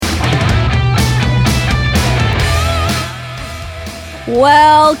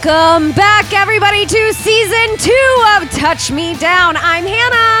Welcome back, everybody, to season 2 of Touch Me Down. I'm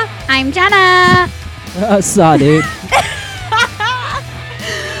Hannah. I'm Jenna. Saw, dude.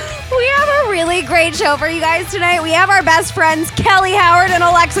 We have a really great show for you guys tonight. We have our best friends, Kelly Howard and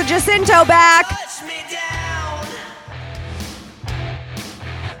Alexa Jacinto, back. Touch me down.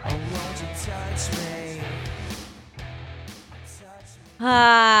 Oh, won't you touch me?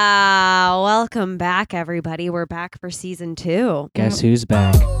 Welcome back, everybody. We're back for season 2. Guess who's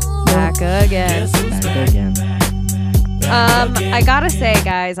back? Back again. Back again. I gotta say,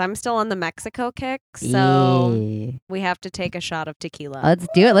 guys, I'm still on the Mexico kick, so Yeah. we have to take a shot of tequila. Let's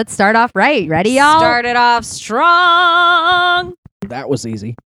do it. Let's start off right. Ready, y'all? Started off strong. That was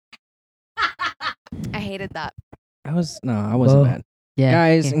easy. I hated that. I wasn't bad. Yeah.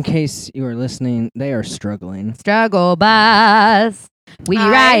 Guys, Yeah. in case you are listening, they are struggling. Struggle bus. We I-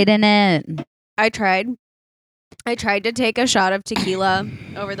 riding it. I tried to take a shot of tequila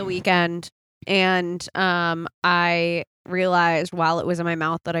over the weekend, and I realized while it was in my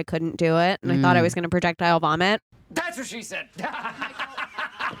mouth that I couldn't do it, and I thought I was going to projectile vomit. That's what she said.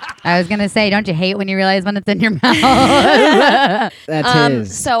 I was gonna say, don't you hate when you realize when it's in your mouth? That's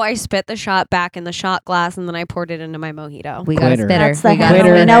his. So I spit the shot back in the shot glass, and then I poured it into my mojito. We got a Quitter. spitter. That's the We got a Hannah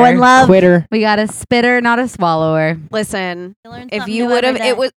Quitter. we know and love. Quitter. We got a spitter, not a swallower. Listen, You learn if something you new would have, every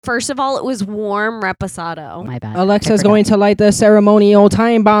it day. was first of all, it was warm reposado. My bad. Alexa's I forgot. going to light the ceremonial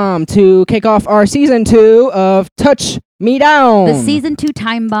time bomb to kick off our season 2 of Touch Me Down. The season 2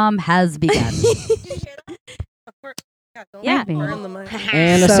 time bomb has begun. Yeah. Maybe.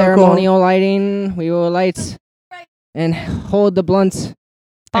 And the So ceremonial lighting, we will light and hold the blunt.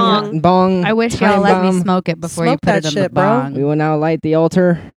 Bong. Bong. I wish time y'all let me bomb. smoke it before you Smoke put that it in the shit, bro. bong. We will now light the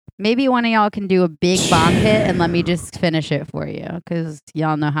altar. Maybe one of y'all can do a big bong hit and let me just finish it for you, because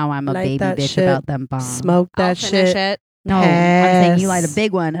y'all know how I'm a Light baby that bitch shit. about them bongs. Smoke I'll that finish shit. it. No, I'm saying you light a Pass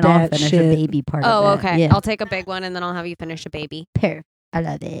big one and I'll that finish shit. the baby part Oh, of it. okay. Yeah. I'll take a big one, and then I'll have you finish a baby. Pear. I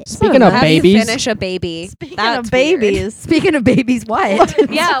love it. Speaking of Have you babies, finish a baby. Speaking That's of babies, Speaking of babies, what?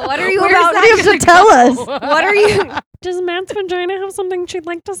 Yeah, what are you Where's about that you have to tell us? What are you? Does Matt's vagina have something she'd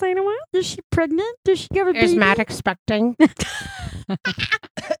like to say to us? Is she pregnant? Does she have a baby? Is Matt expecting?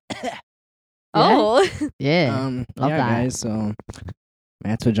 Oh, Yeah. yeah, Love that. guys. So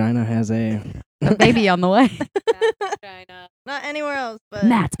Matt's vagina has a A baby on the way. Not anywhere else, but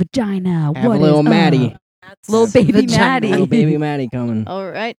Matt's vagina. have What a little is Maddie, Little baby Vagina. Maddie. little baby Maddie coming. all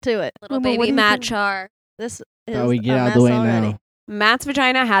right to it. little Mama, what baby do you Matt think? Char. This is Oh, we get a out of the mess way already. now. Matt's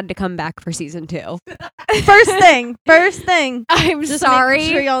vagina had to come back for season 2. First thing. I'm Just sorry.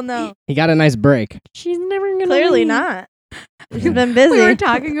 making sure y'all know. He got a nice break. She's never gonna. Clearly leave. not. She's been busy. We were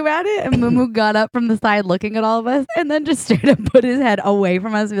talking about it, and Mumu got up from the side looking at all of us, and then just straight up put his head away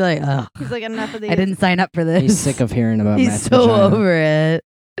from us and be like, ugh, He's like, enough of these. I didn't sign up for this. He's sick of hearing about He's Matt's so vagina. over it.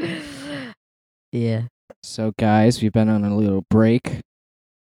 Yeah. So, guys, we've been on a little break.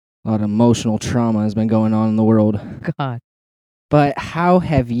 A lot of emotional trauma has been going on in the world. God. But how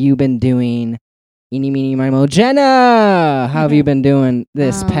have you been doing? Eeny, meeny, miny, Jenna! How have you been doing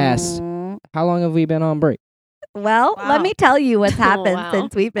this past? How long have we been on break? Well, Wow. let me tell you what's happened Wow.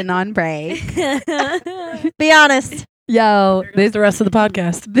 since we've been on break. Be honest. Yo, This the rest of the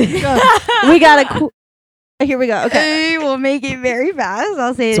podcast. We got a. Here we go. Okay. we'll make it very fast.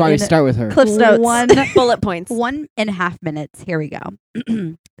 I'll say That's it why we in start with her. Cliff's notes. one Bullet points. 1.5 minutes. Here we go.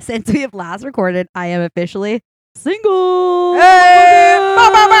 Since we have last recorded, I am officially single. Hey! Bow,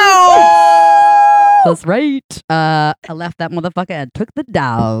 bow, bow! That's right. I left that motherfucker and took the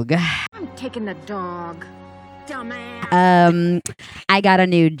dog. I'm taking the dog. Dumbass. I got a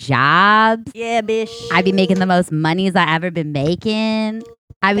new job. Yeah, bish. I be making the most monies I ever been making.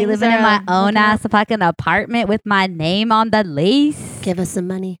 I be Things living in are my own looking up. ass fucking apartment with my name on the lease. Give us some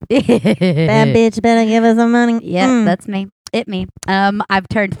money. Bad Bad bitch better give us some money. Yeah, Mm. that's me. It me. I've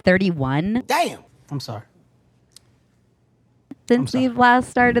turned 31 Damn. I'm sorry. since sorry. we've last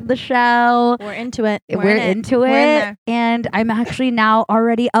started the show. We're into it. We're into We're in it, there. and I'm actually now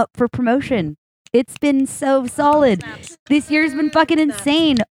already up for promotion. It's been so solid. This year's been fucking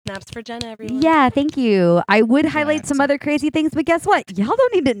insane. Snaps for Jenna, everyone. Yeah, thank you. I would highlight some Snaps. other crazy things, but guess what? Y'all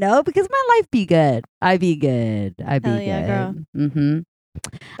don't need to know because my life be good. I be good. I be Hell good. yeah, girl. Mm-hmm.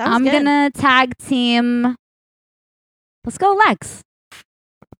 That was I'm good. gonna tag team. Let's go, Lex.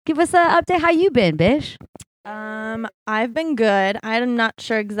 Give us an update. How you been, bish? I've been good. I'm not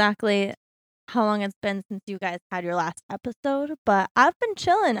sure exactly how long it's been since you guys had your last episode, but I've been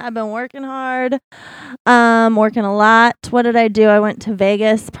chilling. I've been working hard, working a lot. What did I do? I went to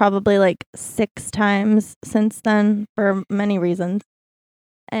Vegas probably like 6 times since then for many reasons.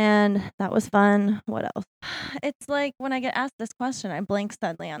 And And that was fun. What else? It's like when I get asked this question, I blank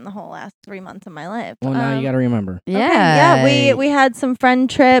suddenly on the whole last 3 months of my life. Well, now you got to remember. Okay, yeah, we had some friend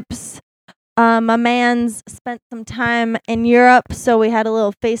trips. My man's spent some time in Europe, so we had a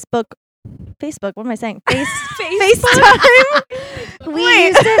little Facebook. What am I saying? FaceTime. We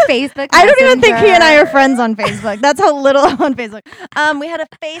used to Facebook. I don't even think he and I Messenger. are friends on Facebook. That's how little I'm on Facebook. We had a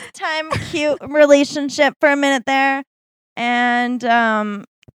FaceTime cute relationship for a minute there, and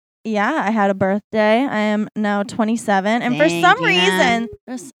yeah, I had a birthday. I am now 27, and for Dang, some Gina.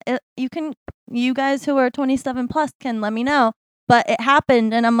 reason, you guys who are 27 plus can let me know. But it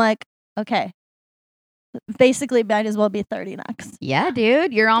happened, and I'm like, okay. Basically, might as well be 30 next. Yeah,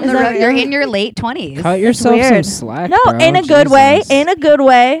 dude, you're on Is the that road. You're real? in your late 20s. Cut yourself some weird. slack. No, bro. in a good way. Jesus. In a good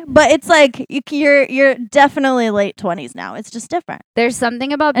way. But it's like you're definitely late 20s now. It's just different. There's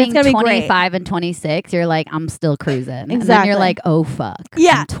something about And it's being gonna be great. 25 and 26. You're like, I'm still cruising. And then Exactly. you're like, oh, fuck.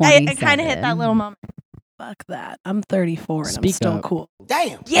 Yeah, I'm I kind of hit that 27. little moment. Fuck that. I'm 34 and I'm Speak still up. cool.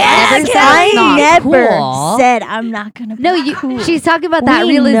 Damn. Yes, I that's not never cool. said I'm not gonna be No, you. cool. She's talking about that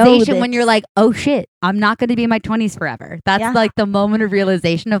We know realization when you're this. like, oh shit, I'm not going to be in my 20s forever. That's Yeah. like the moment of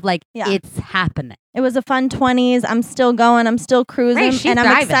realization of like, Yeah. it's happening. It was a fun 20s. I'm still going. I'm still cruising. Right, she's and I'm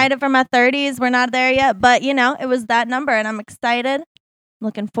thriving. excited for my 30s. We're not there yet. But, it was that number. And I'm excited.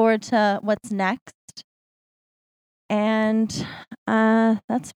 Looking forward to what's next. And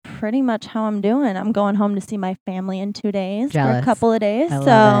that's pretty much how I'm doing. I'm going home to see my family in 2 days for Jealous. a couple of days. I love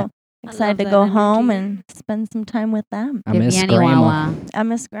So I excited to love go that home energy. and spend some time with them. I Give miss Yanni grandma. Wawa. I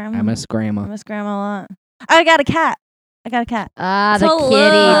miss grandma. I miss I grandma. miss grandma a lot. I got a cat. Ah, the Toulouse.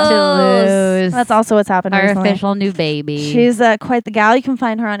 kitty Toulouse. That's also what's happened our recently. official new baby. She's quite the gal. You can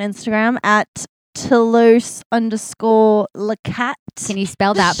find her on Instagram at Toulouse_Lacat. Can you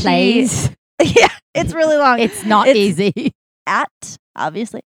spell that, She- please? Yeah, it's really long. It's not It's easy. at,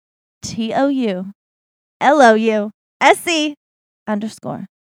 obviously, TOULOUSE_LAU.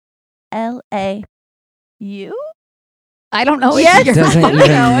 I don't know. Yes. You're Doesn't even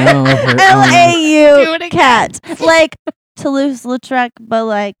fucking know her own. LAU cat. Like Toulouse-Lautrec, but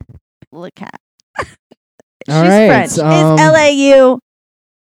like Lacat. She's All right, French. so, It's LAU.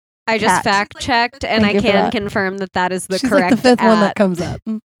 I just Cat. fact checked, and Thank I you for can that. confirm that is the She's correct like the fifth one that at. comes up.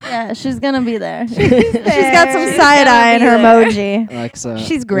 Yeah, she's gonna be there. She's She's got some She's side gonna eye in be her there. emoji. Alexa, She's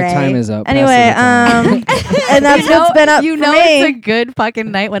your great. time is up. Pass Anyway, the time. and that's what's been up You for know me. it's a good fucking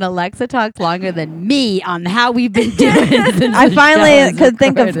night when Alexa talks longer than me on how we've been doing. since I the finally show is could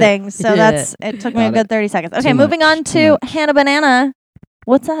think of recorded. things, so Yeah. it took me a Got good it. 30 seconds. Okay, Too moving much, on too to much. Hannah Banana.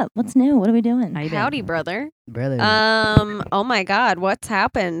 What's up? What's new? What are we doing? How you been? Howdy, brother. brother. Oh my God, what's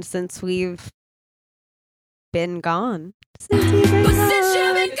happened since we've been gone?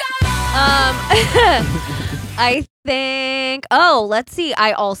 I think. Oh, let's see.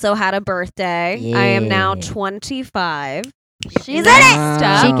 I also had a birthday. I am now Yeah. 25. She's in Next it.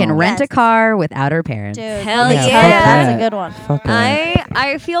 up- she can rent Yes. a car without her parents. Dude, Hell Yeah, yeah. fuck That's a that. good one. Fuck that.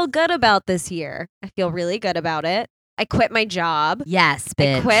 I feel good about this year. I feel really good about it. I quit my job. Yes,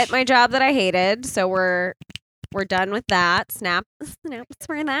 bitch. I quit my job that I hated, so we're done with that. Snaps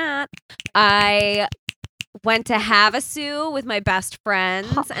for that. I went to Havasu with my best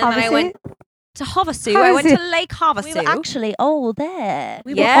friends, and then I went to Havasu. I went to Lake Havasu. We were actually all there.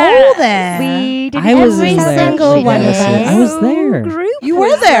 We Yeah. were all there. We did I was every in there. single one of Yes, us. I was there. You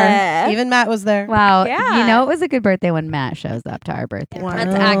were there. Even Matt was there. Wow. Yeah. You know, it was a good birthday when Matt shows up to our birthday.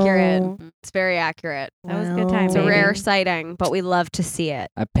 That's accurate. It's very accurate. That was a good time, It's a baby. rare sighting, but we love to see it.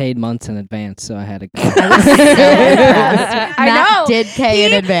 I paid months in advance, so I had to go. I Matt know. did pay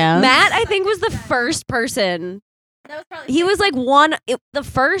in advance. Matt, I think, was the first person. He was like the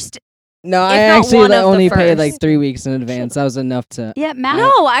first. No, If I not actually one of the only paid like first. 3 weeks in advance. That was enough to. Yeah, Matt.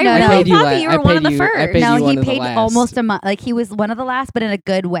 No, I No, no. really paid you thought la- that you I were one of paid the you- I first. paid No, you he one of the paid last. almost a month. Like he was one of the last, but in a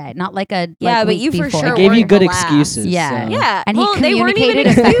good way, not like a Yeah, like but week you for before. sure I gave you weren't good the last. excuses. Yeah. so- Yeah, And he well, they weren't even communicated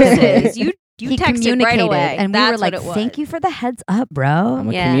excuses. effectively. You he texted right communicated, away, and we That's were like, what it was. "Thank you for the heads up, bro." I'm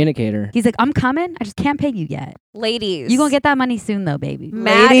a Yeah. communicator. He's like, "I'm coming. I just can't pay you yet. Ladies. You gonna get that money soon, though, baby."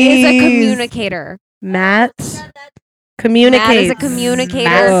 Matt is a Ladies. communicator. Matt communicates. Matt is a communicator.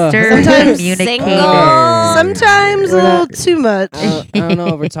 Master Sometimes communicator. single. Sometimes a We're little not- too much. I don't know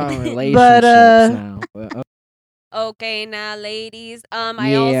if we're talking relationships But, now. But, Okay, now, ladies. I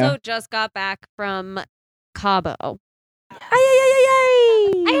Yeah. also just got back from Cabo.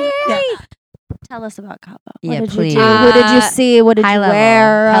 Yeah. Tell us about Cabo. Yeah, what did please. you do? Who did you Uh, see? What did High you level.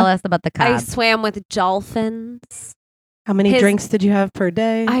 wear? Tell us about the I cop. swam with dolphins. How many His- drinks did you have per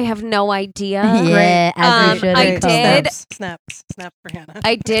day? I have no idea. Yeah, as you should. I have. did. Snap for Hannah.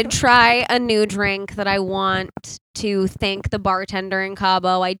 I did try a new drink that I want to thank the bartender in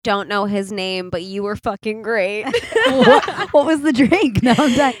Cabo. I don't know his name, but you were fucking great. What was the drink? No,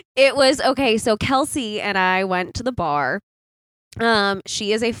 I'm dying. It was okay. So Kelsey and I went to the bar.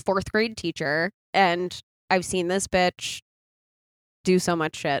 She is a 4th grade teacher, and I've seen this bitch do so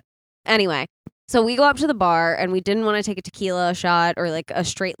much shit. Anyway, so we go up to the bar, and we didn't want to take a tequila shot or like a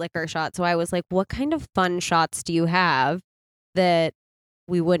straight liquor shot. So I was like, "What kind of fun shots do you have that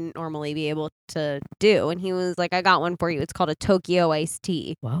we wouldn't normally be able to do?" And he was like, "I got one for you. It's called a Tokyo iced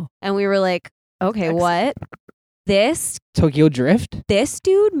tea." Wow. And we were like, "Okay, what?" This Tokyo Drift.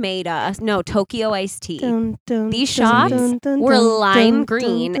 dude made us Tokyo iced tea. These These shots were lime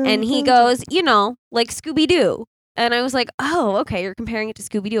green, and he goes, like Scooby Doo. And I was like, "Oh, okay, you're comparing it to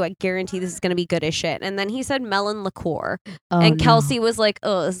Scooby Doo. I guarantee this is gonna be good as shit." And then he said melon liqueur, Oh, and no. Kelsey was like,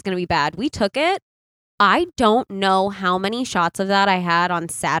 "Oh, this is gonna be bad." We took it. I don't know how many shots of that I had on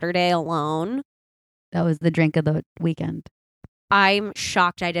Saturday alone. That was the drink of the weekend. I'm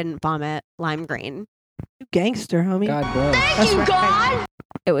shocked I didn't vomit lime green. Gangster, homie. God, bro. That's right.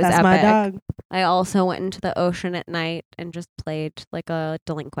 It was That's epic. my dog. I also went into the ocean at night and just played like a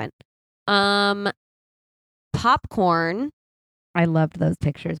delinquent. Popcorn. I loved those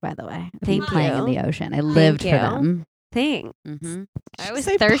pictures, by the way. of Thank playing in you. the ocean. I lived for you. them. Thing. Mm-hmm. I was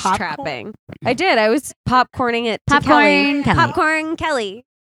say thirst popcorn? trapping. I did. I was popcorning it to Popcorn Kelly. Kelly. Popcorn Kelly.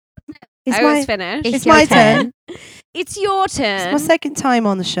 It's I my was finished. It's my turn. It's your turn. it's my second time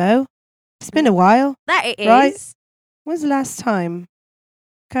on the show. It's been a while. That it is. Right? When's the last time?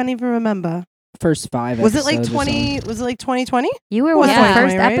 Can't even remember. First 5 Was it like episodes or 20? Was it like 2020? You were Was one of it the 2020,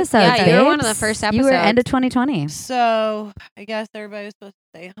 first right? episodes. Yeah, you were one of the babes. first You were end of episodes. 2020. So I guess everybody was supposed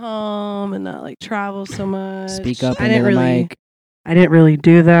to stay home and not like travel so much. something. Speak up I into didn't the really. mic. I didn't really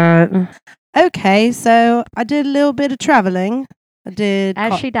do that. Okay, so I did a little bit of traveling. I did.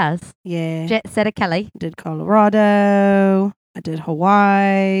 As she does. yeah. Jet said a Kelly. Did Colorado. I did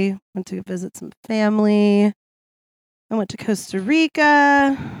Hawaii. Went to visit some family. I went to Costa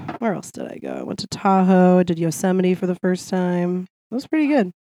Rica. Where else did I go? I went to Tahoe. I did Yosemite for the first time. It was pretty good.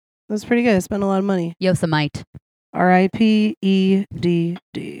 It was pretty good. I spent a lot of money. Yosemite. RIPEDD.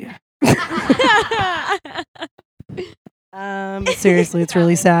 But seriously, it's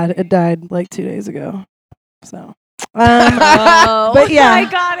really sad. It died like 2 days ago. So, Oh, But yeah. I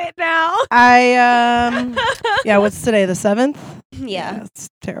got it now. yeah. What's today? The 7th. Yeah. It's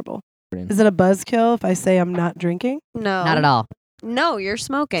terrible. Is it a buzzkill if I say I'm not drinking? No. Not at all. No, you're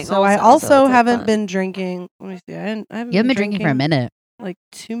smoking. So I also it's, like, haven't fun. been drinking. Let me see. I haven't You haven't been drinking for a minute. like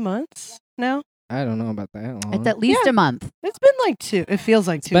 2 months now. I don't know about that long. It's at least Yeah. a month. It's been like 2. It feels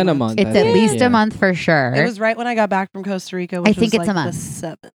like 2 It's been a months. month. It's I at think. least Yeah. a month for sure. It was right when I got back from Costa Rica, which think was it's like a month. the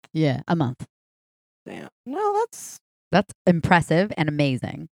 7th. Yeah, a month. Damn. No, that's That's impressive and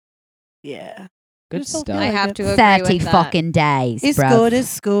amazing. yeah. Good Just don't stuff. feel I like have it. to agree 30 with that. fucking days, It's bruv. good.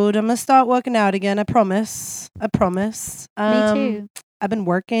 It's good. I'm gonna start working out again. I promise. I promise. Me too. I've been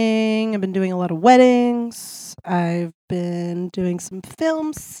working. I've been doing a lot of weddings. I've been doing some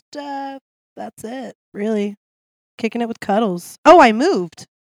film stuff. That's it. Really. Kicking it with Cuddles. Oh, I moved.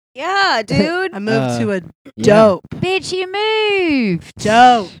 Yeah, dude. I moved to a Yeah. dope, Bitch, you moved.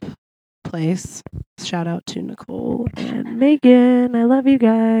 dope place. Shout out to Nicole and Megan. I love you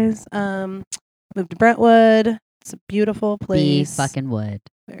guys. Moved to Brentwood. It's a beautiful Be place. fucking wood.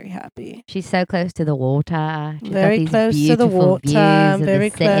 Very happy. She's so close to the water. She's got Very these close to the beautiful water. views of Very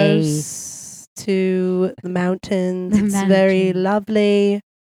the city. close to the mountains. The It's very mountains. lovely.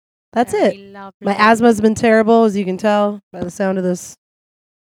 That's Very it. lovely. My asthma's been terrible, as you can tell by the sound of this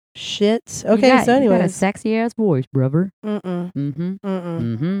shit. Okay, You got so a anyways. sexy ass voice, brother. Mm-mm. Mm-hmm. Mm-mm.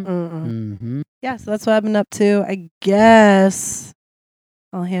 Mm-hmm. Mm-mm. Mm-hmm. Yeah, so that's what I've been up to. I guess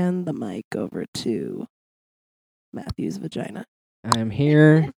I'll hand the mic over to Matthew's vagina. I'm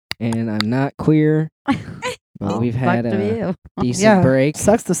here and I'm not queer. But we've had Fuck to a you. decent Yeah. break.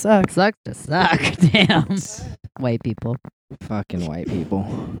 Sucks to suck. Sucks to suck. Damn. White people. Fucking white people.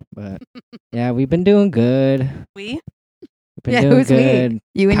 But yeah, we've been doing good. We? We've been Yeah, doing who's we? good.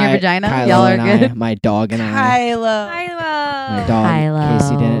 You and your Ky- vagina? Kylo Y'all are and I, good. my dog and I. Kylo. My dog. In case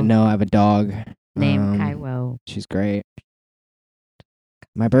you Kylo. didn't know, I have a dog. Name Um, Kylo. She's great.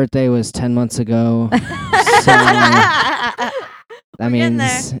 My birthday was 10 months ago. That getting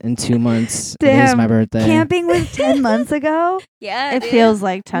means in 2 months it is Damn. my birthday. Camping was 10 months ago? Yeah, It dude. feels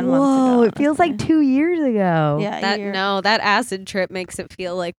like 10 months ago. Whoa, it feels like honestly. 2 years ago. Yeah, that. you're- No, that acid trip makes it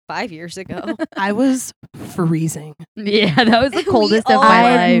feel like 5 years ago. I was freezing. Yeah, that was the We coldest of all- my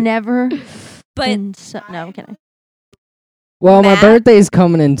I've life. never But been so. No, I'm kidding. Well, my Matt? birthday's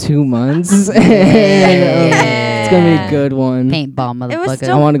coming in 2 months. and, it's gonna be a good one. Paintball, It was motherfucker. I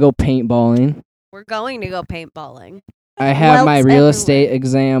still- want to go paintballing. We're going to go paintballing. I have my Welts real everywhere. estate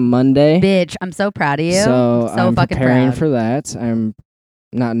exam Monday, Bitch, I'm so proud of you. so I'm so I'm fucking preparing proud. for that. I'm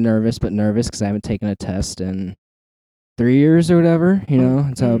not nervous, but nervous because I haven't taken a test in 3 years or whatever. You know,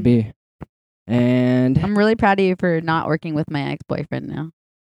 that's how it'll be. And I'm really proud of you for not working with my ex-boyfriend now.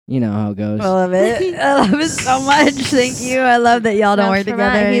 you know how it goes. I love it. I love it so much. Thank you. I love that y'all don't work Snaps for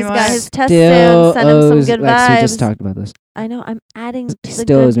Matt. together He's anymore. got his test Still stand. Send him some owes, good Lex, we just vibes. talked about this. I know. I'm adding to He the still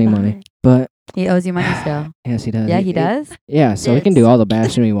good owes me money, vibes. but He owes you money still. yes, he does. Yeah, he does. Yeah, so we can do all the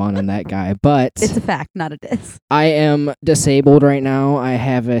bashing we want on that guy, but It's a fact, not a diss. I am disabled right now. I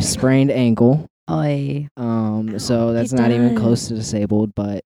have a sprained ankle. Oy. So that's not even does. close to disabled,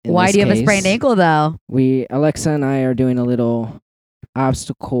 but in Why this do you have a sprained case, ankle though? Alexa and I are doing a little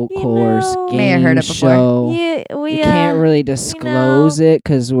obstacle You course know- game May I heard it before. show. Yeah, We can't really disclose it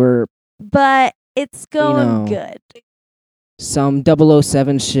because we're but it's going know, good. some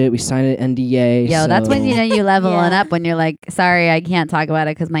 007 shit. We signed an NDA. Yo, that's when you so- know you leveling Yeah. up when you're like, sorry, I can't talk about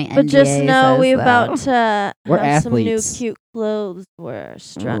it because my But NDA just know says we so. about to We're have some new athletes. cute clothes we're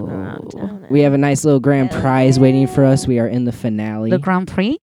strutting around Ooh. town. We have a nice little grand Hell prize waiting for us. yeah. We are in the finale. the Grand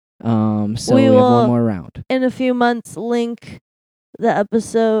Prix. So We we have will- one more round. in a few months link the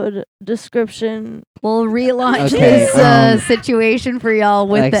episode description. We'll relaunch Okay, this um, situation for y'all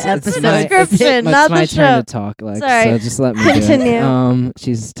with Lex, the episode. It's my- description, not the it's my turn show. to talk, Lex. Sorry. So just let me do it. Continue.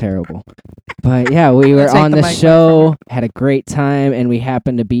 She's terrible. But yeah, we were Take on the the mic show, had a great time, and we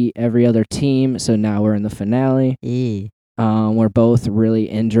happened to beat every other team. So now we're in the finale. We're both really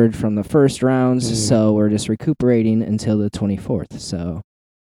injured from the first rounds, Yeah. so we're just recuperating until the 24th. So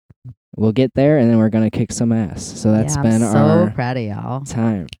we'll get there, and then we're gonna kick some ass. So that's Yeah, been I'm so our proud of y'all.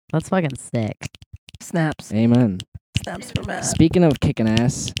 time. That's fucking sick. Snaps. Amen. Snaps for Matt. Speaking of kicking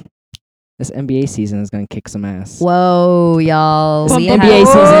ass, this NBA season is gonna kick some ass. Whoa, y'all. This We NBA have-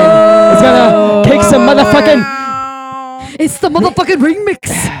 season is gonna kick some motherfucking. It's the motherfucking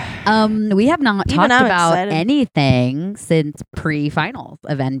remix. We have not Even talked I'm about excited. anything since pre-finals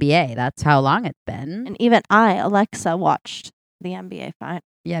of NBA. That's how long it's been. And even I, Alexa, watched the NBA final.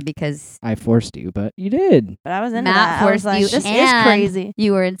 Yeah, because I forced you, but you did. But I was into Matt that. I was forced like, you, this is and crazy.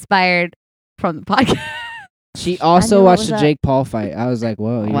 you were inspired from the podcast. She knew also it watched was the that. Jake Paul fight. I was like,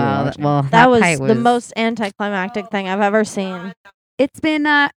 whoa. You were Wow. watching. Well, That was fight the most anticlimactic thing I've ever seen. It's been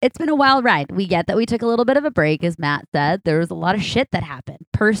a wild ride. We get that we took a little bit of a break, as Matt said. There was a lot of shit that happened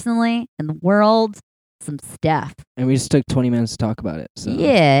personally in the world, some stuff. And we just took 20 minutes to talk about it. So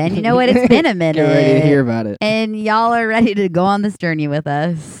Yeah, and you know what? It's been a minute. Get ready to hear about it. And y'all are ready to go on this journey with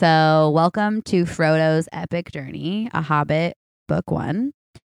us. So, welcome to Frodo's Epic Journey, a Hobbit book one.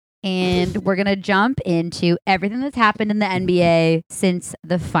 And we're going to jump into everything that's happened in the NBA since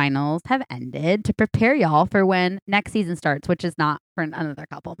the finals have ended to prepare y'all for when next season starts, which is not for another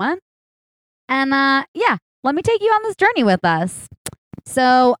couple months. And yeah, let me take you on this journey with us.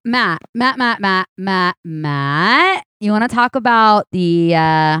 So, Matt, you want to talk about the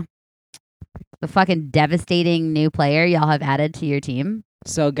fucking devastating new player y'all have added to your team?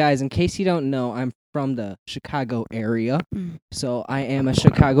 So, guys, in case you don't know, I'm from the Chicago area. Mm. So, I am a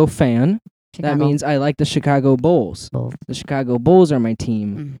Chicago fan. That Chicago means I like the Chicago Bulls. Bulls. The Chicago Bulls are my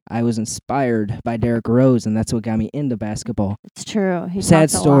team. Mm. I was inspired by Derrick Rose, and that's what got me into basketball. It's true. He Sad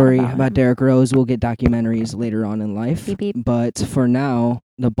talked a lot story about about him. Derrick Rose. We'll get documentaries later on in life. Beep, beep. But for now,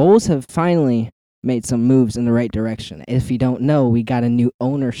 the Bulls have finally made some moves in the right direction. If you don't know, we got a new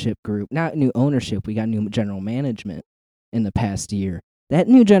ownership group. Not new ownership, we got new general management in the past year. That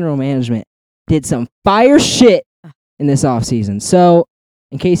new general management did some fire shit in this offseason. So,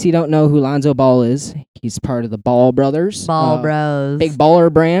 in case you don't know who Lonzo Ball is, he's part of the Ball brothers. Ball Bros. Big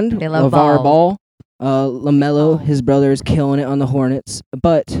baller brand. They love LeVar balls. Ball. LaMelo, his brother, is killing it on the Hornets.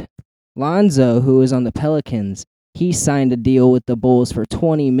 But Lonzo, who is on the Pelicans, he signed a deal with the Bulls for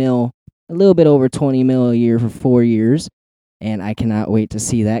 $20 million, a little bit over $20 million a year for 4 years. And I cannot wait to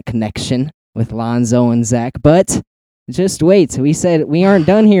see that connection with Lonzo and Zach. But just wait. We said we aren't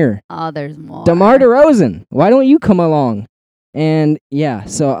done here. Oh, there's more. DeMar DeRozan, why don't you come along? And yeah,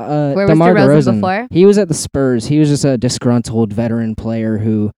 so Where was DeMar DeRozan before? He was at the Spurs. He was just a disgruntled veteran player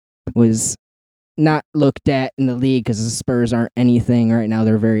who was not looked at in the league because the Spurs aren't anything right now.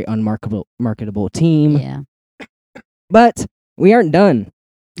 They're a very marketable team. Yeah. But we aren't done.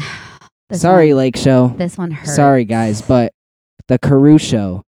 This Sorry, one- Lake Show. This one hurts. Sorry, guys, but the Carew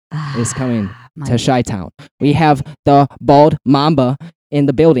Show is coming My- to Chi-Town. We have the Bald Mamba in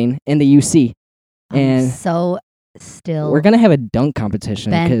the building in the UC. I'm and so still We're going to have a dunk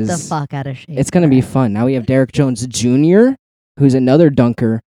competition bent the because fuck out of shape. it's going to be fun. Now we have Derek Jones Jr. who's another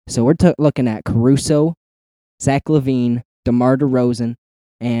dunker. So we're looking at Caruso, Zach LaVine, DeMar DeRozan,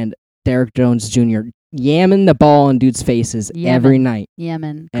 and Derrick Jones Jr. yamming the ball in dudes' faces every night. Yeah,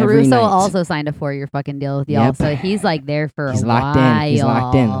 man. Every Caruso night. also signed a 4-year fucking deal with y'all, Yep. so he's like there for He's a locked while. in. He's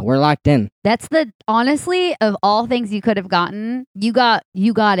locked in. We're locked in. That's honestly, of all things you could have gotten, you got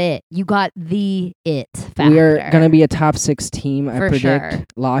it. You got the it factor. We are going to be a top 6 team, I For predict. sure.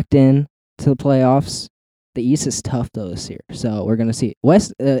 Locked in to the playoffs. The East is tough, though, this year. So we're going to see.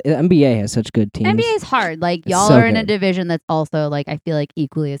 NBA has such good teams. NBA is hard. Like, It's y'all so are in a good. division that's also, like, I feel like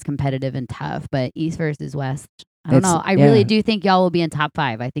equally as competitive and tough, but East versus West, I don't It's- know. I yeah. really do think y'all will be in top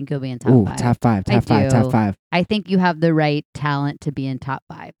 5. I think you'll be in top Ooh, 5. top 5, I top 5, top do. 5. I think you have the right talent to be in top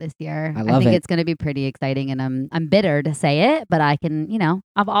 5 this year. I love think it. it's going to be pretty exciting, and I'm bitter to say it, but I can,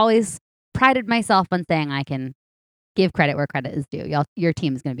 I've always prided myself on saying I can give credit where credit is due. Your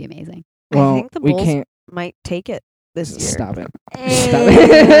team is going to be amazing. Well, I think the we Bulls can't might take it this year. stop it. Hey. Stop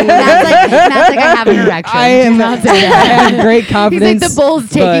it. Matt's like, I have an erection. I am. Do not say that. I have great He's confidence. like, the Bulls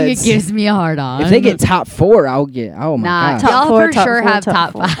taking it but gives me a hard on. If they get top 4, I'll get. Oh my nah, god. Top y'all four, for top sure four, have top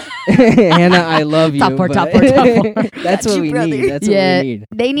top four. 5. Hannah, I love you. Top four, but top four, top four. That's Got what you, we brother. need. That's Yeah. what we need.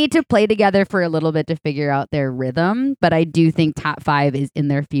 They need to play together for a little bit to figure out their rhythm, but I do think top 5 is in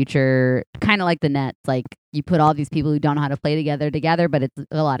their future, kind of like the Nets. Like, you put all these people who don't know how to play together, but it's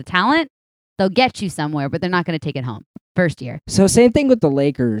a lot of talent. They'll get you somewhere, but they're not going to take it home first year. So same thing with the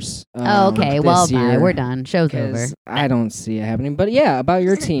Lakers. Okay, this well, bye. year, We're done. Show's over. 'cause I don't see it happening. But yeah, about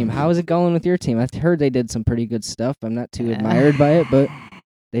your team. How is it going with your team? I heard they did some pretty good stuff. I'm not too admired by it, but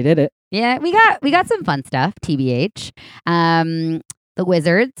they did it. Yeah, we got some fun stuff, TBH. The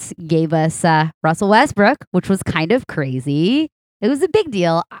Wizards gave us Russell Westbrook, which was kind of crazy. It was a big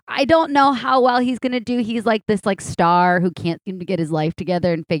deal. I don't know how well he's going to do. He's like this star who can't seem to get his life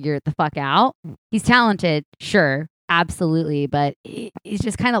together and figure it the fuck out. He's talented, sure, absolutely, but he's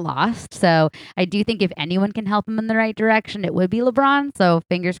just kind of lost. So I do think if anyone can help him in the right direction, it would be LeBron. So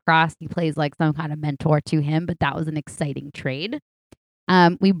fingers crossed he plays like some kind of mentor to him, but that was an exciting trade.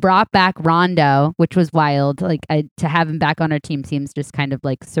 We brought back Rondo, which was wild. Like to have him back on our team seems just kind of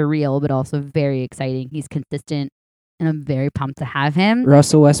like surreal, but also very exciting. He's consistent, and I'm very pumped to have him.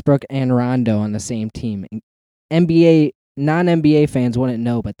 Russell Westbrook and Rondo on the same team. Non-NBA fans wouldn't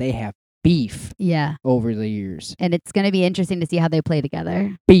know, but they have beef Yeah, over the years. and it's going to be interesting to see how they play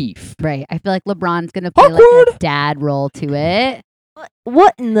together. Beef. Right. I feel like LeBron's going to play like a Awkward. dad role to it.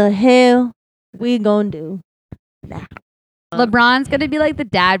 What in the hell we gonna do? LeBron's going to be like the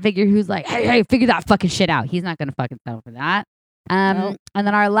dad figure who's like, hey, figure that fucking shit out. He's not going to fucking settle for that. Nope. And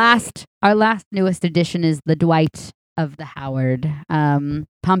then our last newest addition is the Dwight of the Howard.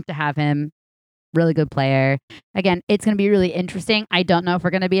 Pumped to have him. Really good player. Again, it's going to be really interesting. I don't know if we're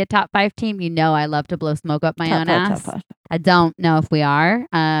going to be a top 5 team. You know, I love to blow smoke up my Top own five, ass. top five. I don't know if we are.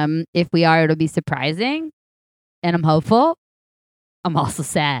 If we are, it'll be surprising, and I'm hopeful. I'm also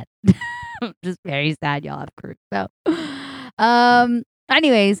sad. Just very sad y'all have crew. So,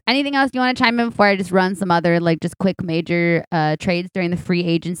 anyways, anything else you want to chime in before I just run some other just quick major trades during the free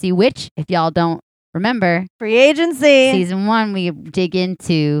agency? Which, if y'all don't remember, Free agency. season 1 we dig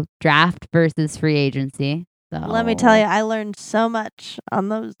into draft versus free agency. So Let me tell you, I learned so much on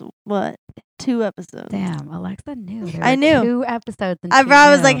those 2 episodes. Damn, Alexa knew. There I were knew. 2 episodes. And I she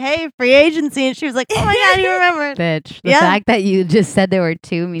was knew. like, "Hey, free agency," and she was like, "Oh my god, you remembered." Bitch. The Yeah. fact that you just said there were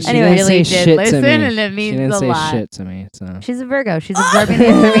 2 means She you didn't really say did shit listen, to me. and it She means didn't a say lot. shit to me. So She's a Virgo. She's absorbing the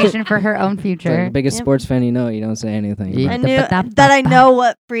information for her own It's like future. the biggest Yep. sports fan you know. You don't say anything. Yeah. I about it. knew that I know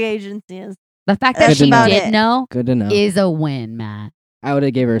what free agency is. The fact That's that she about did it. know Good to know. is a win, Matt. I would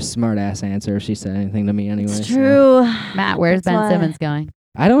have gave her a smart ass answer if she said anything to me anyway. It's so. true. Matt, where's That's Ben why. Simmons going?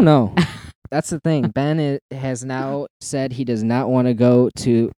 I don't know. That's the thing. Ben has now said he does not want to go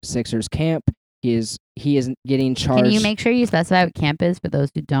to Sixers camp. He is getting charged. Can you make sure you specify what camp is for those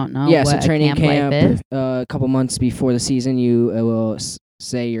who don't know yes, what a training camp life camp. is? A couple months before the season, you will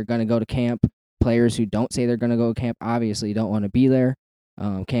say you're going to go to camp. Players who don't say they're going to go to camp obviously don't want to be there.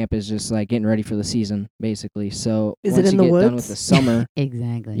 Camp is just like getting ready for the season, basically. So Is it once in you the get done with woods? the summer,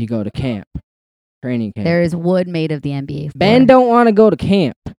 Exactly. you go to camp, training camp. There is wood made of the NBA. Ben floor. don't want to go to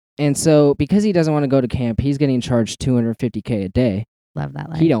camp, and so because he doesn't want to go to camp, he's getting charged $250K a day. Love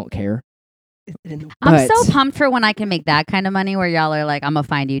that life. He don't care. Is it in the I'm But- so pumped for when I can make that kind of money where y'all are like, I'm going to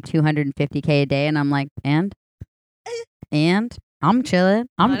find you $250K a day. And I'm like, and I'm chilling.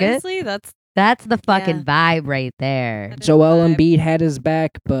 I'm good. Honestly, That's the fucking Yeah. vibe right there. That is Joel the vibe. Embiid had his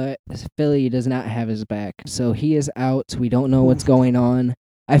back, but Philly does not have his back. So he is out. We don't know what's going on.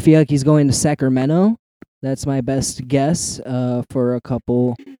 I feel like he's going to Sacramento. That's my best guess for a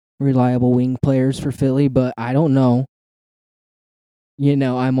couple reliable wing players for Philly, but I don't know.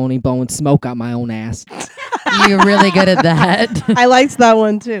 I'm only blowing smoke out my own ass. You're really good at that. I liked that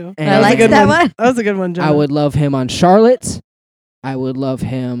one too. And I That was a liked good that one. That was a good one, Jenna. I would love him on Charlotte. I would love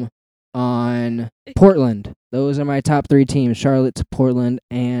him on Portland. Those are my top 3 teams: Charlotte, Portland,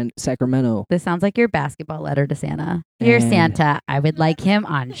 and Sacramento. This sounds like your basketball letter to Santa. Dear And- Santa, I would like him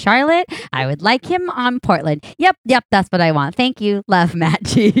on Charlotte. I would like him on Portland. Yep, that's what I want. Thank you. Love, Matt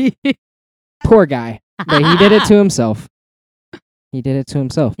G. Poor guy, but he did it to himself. He did it to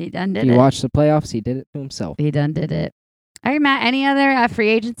himself. He done If did you it. watch the playoffs, he did it to himself. He done did it. All right, Matt, any other free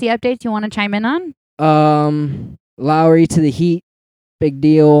agency updates you want to chime in on? Lowry to the Heat, big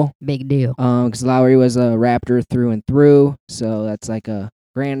deal. Big deal. Because Lowry was a Raptor through and through, so that's like a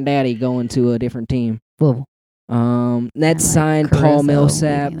granddaddy going to a different team. Whoa. Nets Kinda like signed Paul Caruso leaving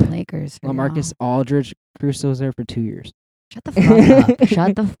Millsap, the Lakers for LaMarcus Aldridge. Caruso's there for 2 years. Shut the fuck up.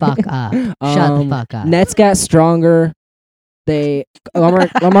 Shut the fuck up. Shut the fuck up. Nets got stronger.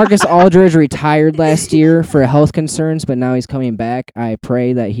 LaMarcus Aldridge retired last year for health concerns, but now he's coming back. I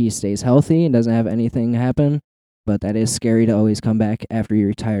pray that he stays healthy and doesn't have anything happen. But that is scary to always come back after you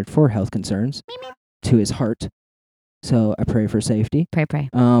retired for health concerns to his heart. So I pray for safety. Pray.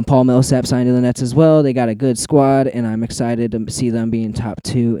 Paul Millsap signed to the Nets as well. They got a good squad, and I'm excited to see them being top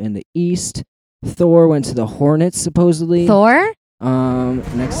 2 in the East. Thor went to the Hornets supposedly. Thor?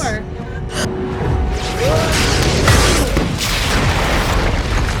 Next.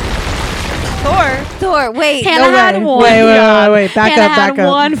 Thor, wait. Hannah No had way. one. Wait. Back Hannah up. had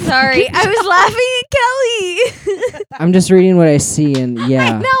one. Sorry, I was laughing at Kelly. I'm just reading what I see, and I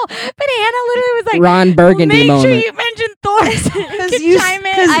yeah, know, but Hannah literally was like, Ron Burgundy make moment. sure you mention Thor.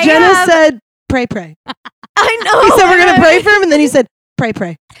 Because I Jenna have- said, pray. He I know. said, we're going to pray for him, and then he said,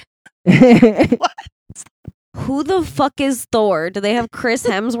 pray. Who the fuck is Thor? Do they have Chris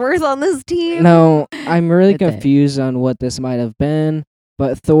Hemsworth on this team? No, I'm really Good thing. confused on what this might have been.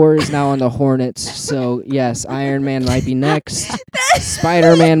 But Thor is now on the Hornets, so yes, Iron Man might be next.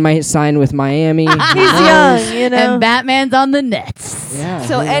 Spider-Man might sign with Miami. Who He's knows? young, you know. And Batman's on the Nets. Yeah.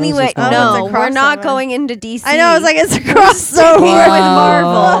 So who knows anyway, what's going no, on? it's a we're not crossover. going into DC. I know. I was like, it's a Sticking crossover. with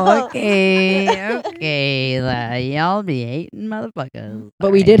Marvel. Okay. Y'all be hating motherfuckers.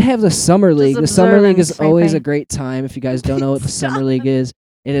 But we did have the Summer League. The Summer observing League is spray always a paint. great time. If you guys don't know what the Summer League is,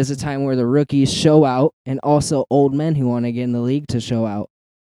 it is a time where the rookies show out and also old men who want to get in the league to show out.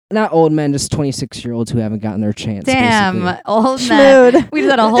 Not old men, just 26-year-olds who haven't gotten their chance. Damn, basically. old men. Schmood. We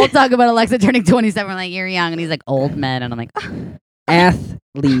just had a whole talk about Alexa turning 27. We're like, you're young. And he's like, old men. And I'm like,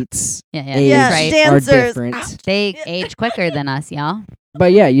 Athletes yeah, age Yeah, right. Dan- are Dancers. different. They age quicker than us, y'all.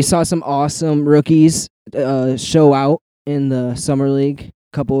 But yeah, you saw some awesome rookies show out in the Summer League.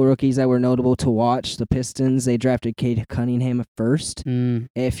 Couple of rookies that were notable to watch. The Pistons, they drafted Cade Cunningham first.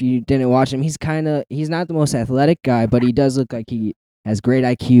 If you didn't watch him, he's not the most athletic guy, but he does look like he has great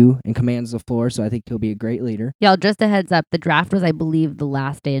IQ and commands the floor, so I think he'll be a great leader. Y'all, just a heads up, the draft was, I believe, the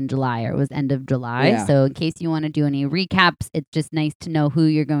last day in July, or it was end of July. Yeah. So in case you want to do any recaps, it's just nice to know who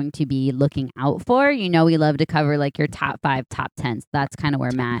you're going to be looking out for. You know, we love to cover like your top 5, top 10. So that's kind of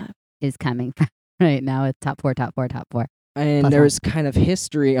where Matt is coming from right now with top 4. And Plus there's kind of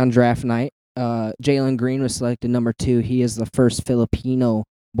history on draft night. Jalen Green was selected number 2. He is the first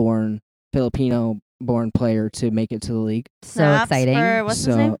Filipino-born player to make it to the league. So Snaps exciting. for- what's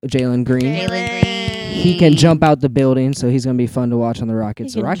his name? Jalen Green. Jalen Green. He can jump out the building, so he's going to be fun to watch on the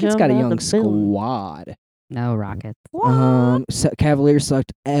Rockets. He The can Rockets jump got a out young the building. squad. No Rockets. Cavaliers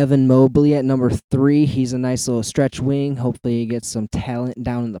select Evan Mobley at number 3. He's a nice little stretch wing. Hopefully he gets some talent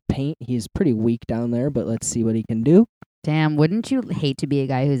down in the paint. He's pretty weak down there, but let's see what he can do. Damn, wouldn't you hate to be a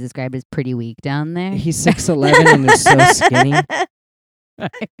guy who's described as pretty weak down there? He's 6'11" and is so skinny.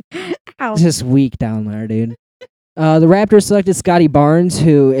 Ow. Just weak down there, dude. The Raptors selected Scotty Barnes,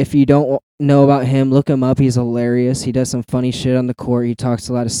 who, if you don't know about him, look him up. He's hilarious. He does some funny shit on the court. He talks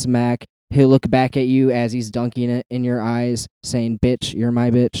a lot of smack. He'll look back at you as he's dunking it in your eyes, saying, "Bitch, you're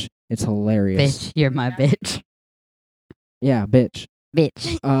my bitch." It's hilarious. Bitch, you're my bitch. Yeah, bitch.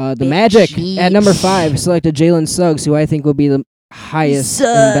 Bitch. The Magic at number Bitch. 5 selected Jalen Suggs, who I think will be the highest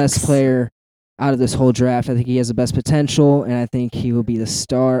and best Suggs. player out of this whole draft. I think he has the best potential, and I think he will be the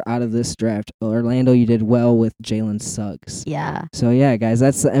star out of this draft. Orlando, you did well with Jalen Suggs. Yeah, So yeah, guys,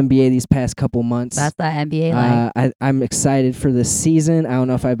 that's the NBA these past couple months. that's the NBA life. I'm excited for this season. I don't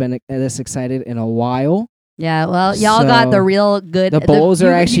know if I've been this excited in a while. Yeah, well, y'all got So, the real good. the Bulls are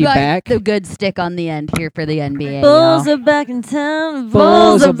you actually got back. The good stick on the end here for the NBA. Bulls y'all. are back in town.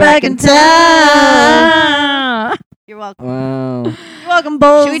 Bulls are back in town. You're welcome. Wow. You're welcome,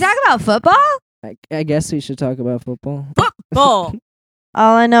 Bulls. Should we talk about football? I guess we should talk about football. Bull?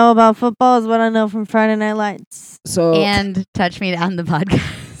 All I know about football is what I know from Friday Night Lights. So And Touch Me Down the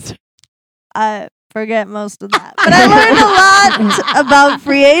podcast. I forget most of that, but I learned a lot about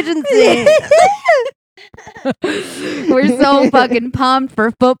free agency. We're so fucking pumped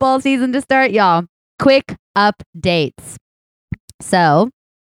for football season to start, y'all. Quick updates. So,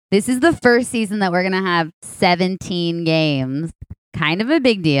 this is the first season that we're going to have 17 games. Kind of a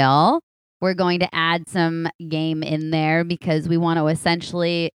big deal. We're going to add some game in there because we want to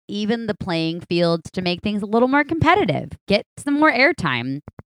essentially even the playing fields to make things a little more competitive. Get some more airtime.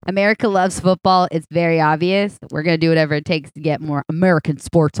 America loves football. It's very obvious. We're going to do whatever it takes to get more American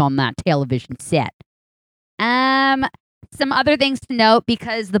sports on that television set. Some other things to note,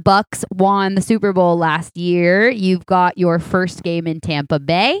 because the Bucks won the Super Bowl last year, you've got your first game in Tampa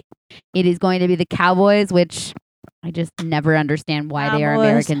Bay. It is going to be the Cowboys, which I just never understand why they are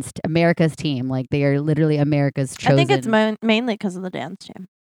America's team. Like, they are literally America's chosen. I think it's mainly because of the dance jam.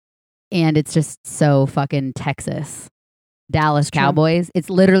 And it's just so fucking Texas. Dallas It's true. Cowboys. It's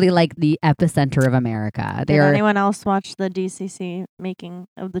literally like the epicenter of America. Did anyone else watch the DCC making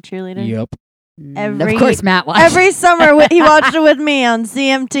of the cheerleader? Yep. Of course, Matt watched. Every summer he watched it with me on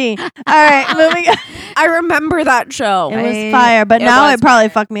CMT. All right, moving on. I remember that show. It was fire, but it now was it probably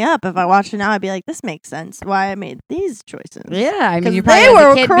fucked me up. If I watched it now, I'd be like, this makes sense. Why I made these choices. Yeah, I mean, 'Cause you probably they as a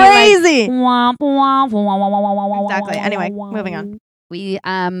were kid be like, crazy. "Womp, womp, womp, womp, womp, womp, womp, Exactly. womp, Anyway, womp, moving womp." on. We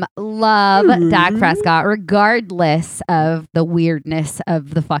love Dak Prescott, regardless of the weirdness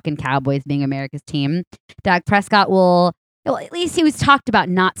of the fucking Cowboys being America's team. Dak Prescott will, well, at least he was talked about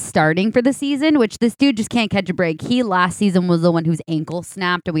not starting for the season, which this dude just can't catch a break. He last season was the one whose ankle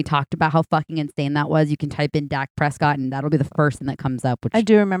snapped, and we talked about how fucking insane that was. You can type in Dak Prescott, and that'll be the first thing that comes up, which I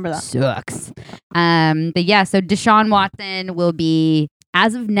do remember that. sucks. But yeah, so Deshaun Watson will be,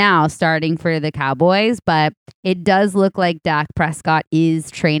 as of now, starting for the Cowboys, but it does look like Dak Prescott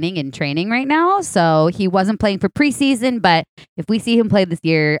is training right now. So he wasn't playing for preseason, but if we see him play this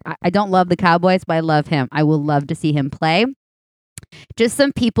year, I don't love the Cowboys, but I love him. I will love to see him play. Just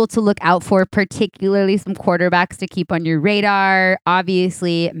some people to look out for, particularly some quarterbacks to keep on your radar.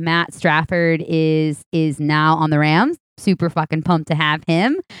 Obviously, Matt Stafford is now on the Rams. Super fucking pumped to have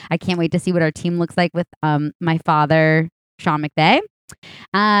him. I can't wait to see what our team looks like with my father, Sean McVay.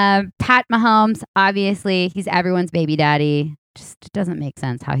 Pat Mahomes, obviously, he's everyone's baby daddy. Just doesn't make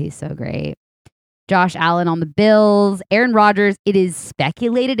sense how he's so great. Josh Allen on the Bills. Aaron Rodgers, it is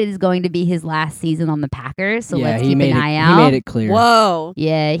speculated it is going to be his last season on the Packers. So let's keep an eye out. He made it clear. Whoa.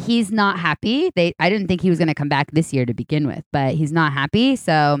 Yeah, he's not happy. I didn't think he was going to come back this year to begin with, but he's not happy.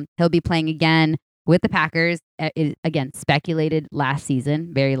 So he'll be playing again with the Packers. Again, speculated last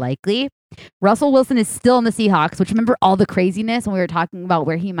season, very likely. Russell Wilson is still in the Seahawks, which remember all the craziness when we were talking about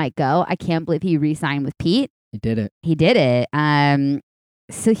where he might go. I can't believe he re-signed with Pete. He did it. He did it.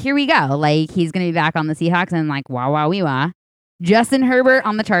 So here we go. Like, he's going to be back on the Seahawks and like, wee wah. Justin Herbert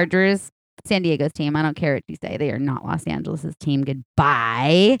on the Chargers, San Diego's team. I don't care what you say. They are not Los Angeles' team.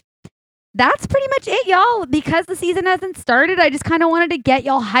 Goodbye. That's pretty much it, y'all. Because the season hasn't started, I just kind of wanted to get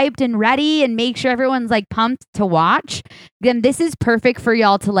y'all hyped and ready and make sure everyone's like pumped to watch. Then this is perfect for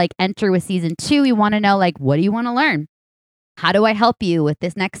y'all to like enter with season 2. We want to know, like, what do you want to learn? How do I help you with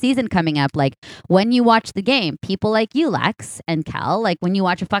this next season coming up? Like, when you watch the game, people like you, Lex and Kel, like when you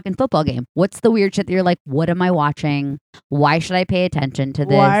watch a fucking football game, what's the weird shit that you're like, what am I watching? Why should I pay attention to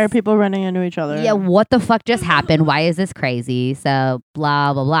this? Why are people running into each other? Yeah, what the fuck just happened? Why is this crazy? So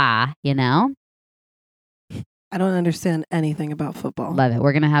blah, blah, blah, you know? I don't understand anything about football. Love it.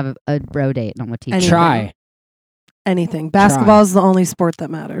 We're going to have a bro date and I'm going to teach Anything. you. Try. Anything. Basketball is the only sport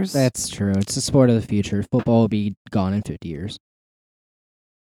that matters. That's true. It's the sport of the future. Football will be gone in 50 years.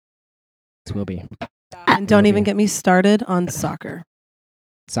 It will be. And don't even get me started on soccer.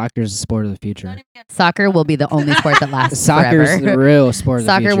 Soccer is the sport of the future. Soccer will be the only sport that lasts Soccer is forever. the real sport of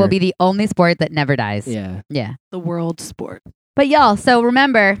the future. Soccer will be the only sport that never dies. Yeah. Yeah. The world sport. But y'all, so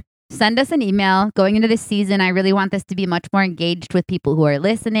remember, send us an email. Going into this season, I really want this to be much more engaged with people who are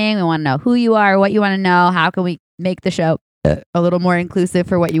listening. We want to know who you are, what you want to know. How can we make the show a little more inclusive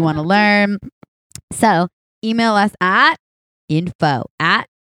for what you want to learn? So email us at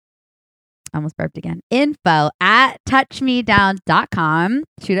info@touchmedown.com.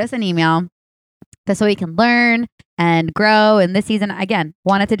 Shoot us an email. That's so we can learn and grow. And this season, again,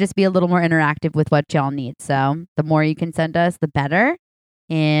 wanted to just be a little more interactive with what y'all need. So the more you can send us, the better.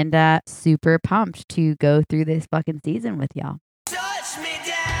 And super pumped to go through this fucking season with y'all. Touch me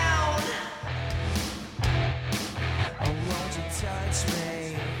down. Oh, won't you touch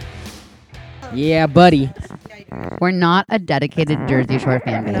me? Yeah, buddy. We're not a dedicated Jersey Shore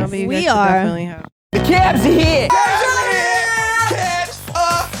fan No, base. but you We guys should are. definitely have. The cab's here.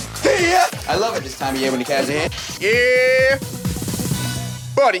 Yeah. I love it this time of year when the cats are here. Yeah.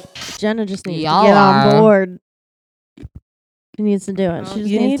 Buddy. Jenna just needs Y'all to get on are. board. She needs to do it. Well, She just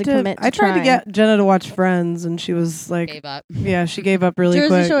you needs need to commit. I tried to trying. get Jenna to watch Friends, and she was like, Gave up. "Yeah, she gave up really Jersey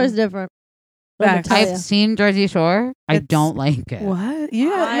quick." Shore is different. Let me Facts. tell I've ya. seen Jersey Shore. I It's- don't like it. What? Yeah,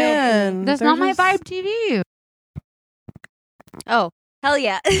 man. That's they're not my just- vibe TV. Oh, hell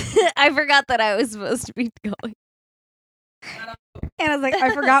yeah. I forgot that I was supposed to be going. And I was like,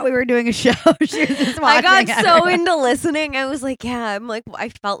 I forgot we were doing a show. She was just I got watching so it. into listening. I was like, yeah, I'm like, I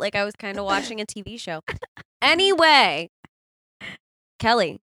felt like I was kind of watching a TV show. Anyway,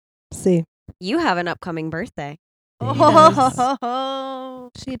 Kelly, See, you have an upcoming birthday.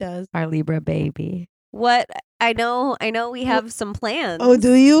 Oh, she does. Our Libra baby. What? I know we have some plans. Oh,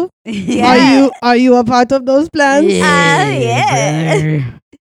 do you? Yeah. Are you a part of those plans? yeah.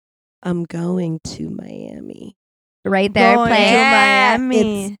 I'm going to Miami. Right there, going playing. to Yeah.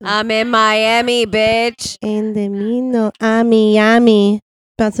 Miami. I'm in Miami, bitch. In the Mino, Miami.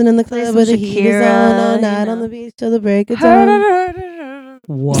 Bouncing in the Play club some with the heat is on Shakira, all you night know. on the beach till the break of dawn.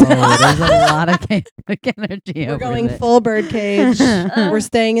 Whoa, there's a lot of chaotic energy We're over going there. full birdcage. We're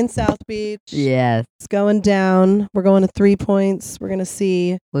staying in South Beach. Yes, It's going down. We're going to 3 Points. We're going to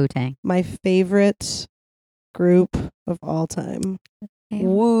see Wu-Tang. my favorite group of all time.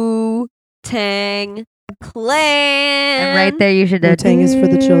 Wu Tang Clan. And right there, you should. Wu-Tang is for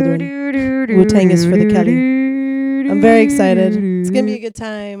the children. Wu-Tang is for the Kelly. I'm very excited. It's going to be a good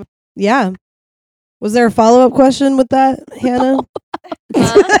time. Yeah. Was there a follow-up question with that, Hannah?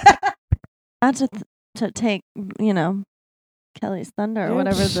 Not to take, Kelly's thunder or Yeah,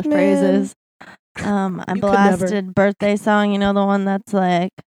 whatever the man. phrase is. I You could never. blasted birthday song. You know the one that's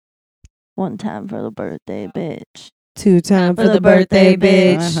like, one time for the birthday, bitch. 2 time for the birthday,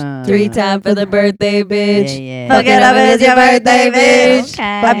 bitch. Uh-huh. 3 time for the birthday, bitch. Yeah, Fuck it up, it's your birthday, bitch. Okay.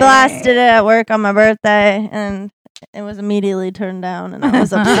 I blasted it at work on my birthday, and it was immediately turned down, and I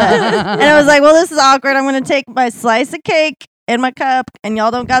was upset. And I was like, well, this is awkward. I'm going to take my slice of cake in my cup, and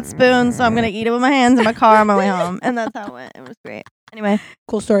y'all don't got spoons, so I'm going to eat it with my hands in my car on my way home. And that's how it went. It was great. Anyway,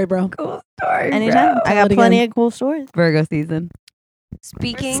 Cool story, bro. Cool story, anytime. bro. I Tell got it plenty again. of cool stories. Virgo season.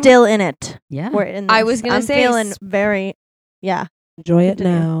 Speaking. Still in it. Yeah. We're in I this. was gonna I'm say feeling s- very, yeah. Enjoy it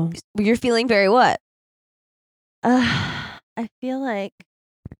Continue. now. You're feeling very what? I feel like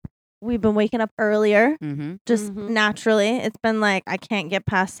we've been waking up earlier, Mm-hmm. just Mhm. naturally. It's been like I can't get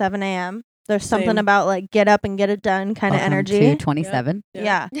past 7 a.m. There's something Same. about like get up and get it done kind of energy. 27.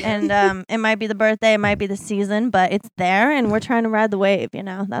 Yeah. And it might be the birthday, it might be the season, but it's there and we're trying to ride the wave, That's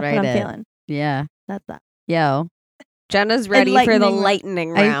Ride what I'm it. feeling. Yeah. That's that. Yo. Jenna's ready for the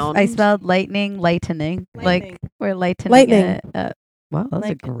lightning lightning round. I spelled lightning, lightening. Lightning. Like we're lightening. Lightning. It. Wow, that's a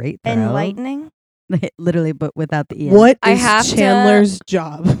Like great throw. Enlightening. Literally, but without the E. What I is have to- Chandler's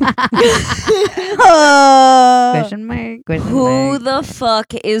job? Question mark. Question Who mark. the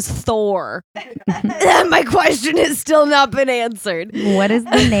fuck is Thor? My question has still not been answered. What is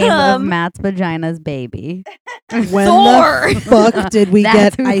the name of Um, Matt's vagina's baby? When Thor. the fuck did we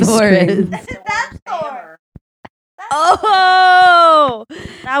That's get who ice Thor cream? is. That's Thor. Oh,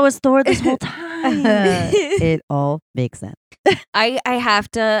 That was Thor this whole time. It all makes sense. I have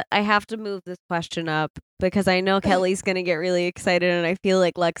to move this question up because I know Kelly's gonna get really excited, and I feel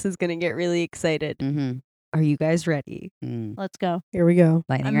like Lex is gonna get really excited. Mm-hmm. Are you guys ready? Let's go. Here we go.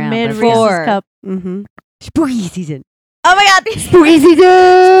 Lightning I'm round. mid let's Reese's go. Four. cup. Mm-hmm. Spooky season. Oh my god. Spooky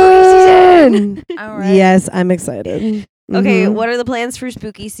season. All right. Yes, I'm excited. Okay, Mhm. what are the plans for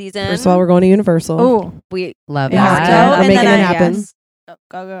spooky season? First of all, we're going to Universal. Oh, we Love Yeah, that. go, I'm and making then it I happen. guess.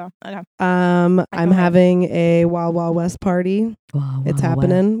 Go. Okay. I'm can wait. having a Wild Wild West party. Wow, It's wow, wow.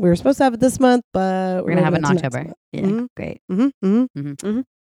 happening. We were supposed to have it this month, but We're gonna have it in moving to October. next Yeah, Mhm. great. month.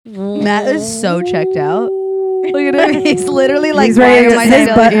 Matt is so checked out. Look at him. He's literally like, He's ready. why am I His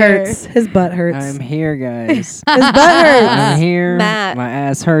still butt here? hurts. His butt hurts. I'm here, guys. His butt hurts. I'm here. Matt. My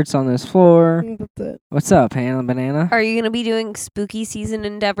ass hurts on this floor. That's it. What's up, Hannah Banana? Are you gonna be doing spooky season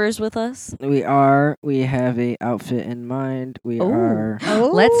endeavors with us? We are. We have a outfit in mind. We are.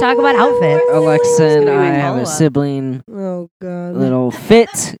 Let's talk about outfits. Alexa and gonna be my I have a follow-up. sibling Oh God. little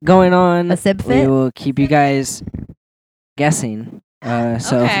fit going on. A sib We fit? will keep you guys guessing. So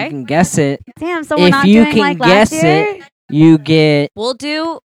if Okay. you can guess it, Damn, so we're if not you doing can like guess last year? you get. We'll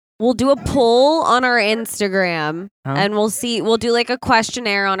do a poll on our Instagram Huh? and we'll do like a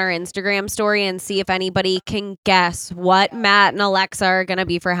questionnaire on our Instagram story and see if anybody can guess what Matt and Alexa are gonna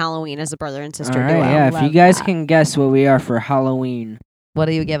be for Halloween as a brother and sister All right, duo. yeah. If you Love guys that. can guess what we are for Halloween, What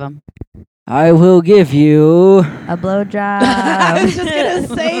do you give him? I will give you. A blowjob. I was just gonna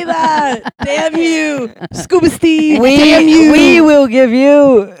say that. Damn you, Scuba Steve. We, Damn you. we will give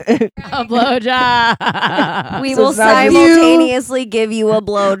you. A blowjob. We So will it's not you. simultaneously give you a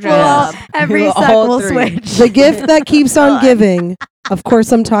blowjob. Every All sec will three. switch. The gift that keeps on giving. Of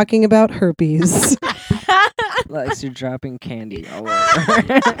course, I'm talking about herpes. Lex, you're dropping candy all over.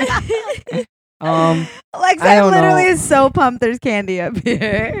 Alexa I don't literally know. is so pumped there's candy up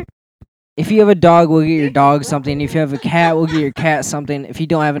here. If you have a dog, we'll get your dog something. If you have a cat, we'll get your cat something. If you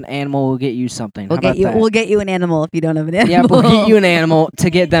don't have an animal, we'll get you something. We'll How get about you. that? We'll get you an animal if you don't have an animal. Yeah, we'll get you an animal to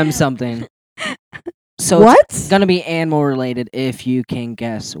get them something. So it's What? gonna be animal related if you can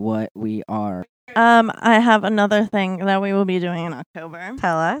guess what we are. I have another thing that we will be doing in October.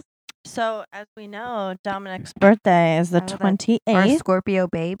 Tell us. So, as we know, Dominic's birthday is the Oh, that's 28th. Our Scorpio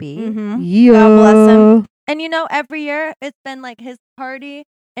baby. Mm-hmm. Yo. God bless him. And you know, every year it's been like his party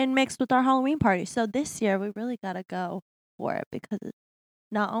and mixed with our Halloween party. So this year we really gotta go for it because it's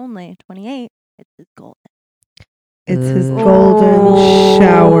not only 28, it's his golden. It's his Ooh. golden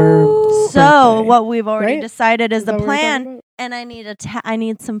shower. So birthday. what we've already Right? decided is that the what we're talking plan, about? and I need I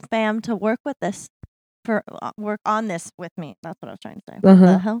need some fam to work with this for work on this with me. That's what I was trying to say. What Uh-huh.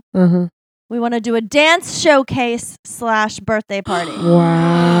 the hell? Uh-huh. We want to do a dance showcase / birthday party.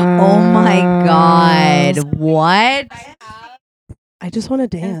 Wow. Oh my god. What? I just want to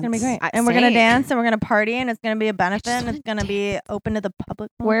And dance. it's gonna be great, I- and we're gonna same. dance, and we're gonna party, and it's gonna be a benefit, just and it's wanna gonna be open to the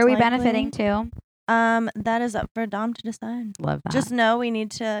public. Where are we most benefiting likely. to? That is up for Dom to decide. Love that. Just know we need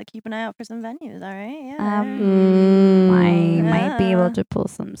to keep an eye out for some venues. All right? Yeah. I might be able Yeah. to pull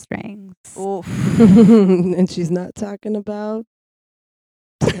some strings. Oof. And she's not talking about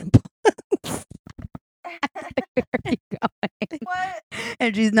tampons. Where are you going? What?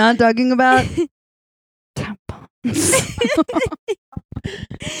 And she's not talking about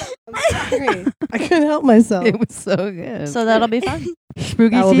Sorry. I couldn't help myself. It was so good. So that'll be fun.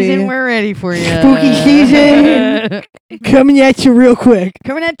 Spooky That will season, be- we're ready for you. Spooky season. Coming at you real quick.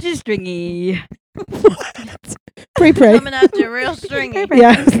 Coming at you stringy. Pray, pray. Coming at you real stringy.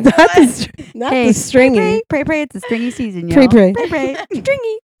 Yeah, not Hey, the stringy. Pray, pray. It's a stringy season, y'all. Pray, pray. Pray, pray.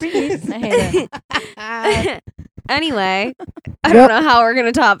 Stringy. I hate it. Anyway, I Yep. don't know how we're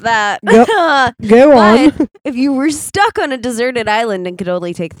gonna top that. Yep. Go on. But if you were stuck on a deserted island and could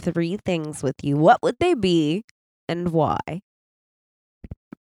only take 3 things with you, what would they be and why?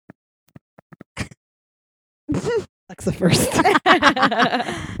 Alexa first.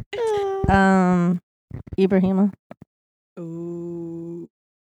 Ibrahima. Ooh,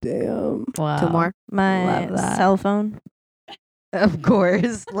 damn. Wow. 2 more. My Love that. cell phone. Of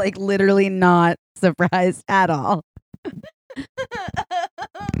course. Like, literally not surprised at all.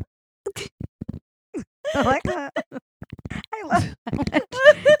 I like that. I love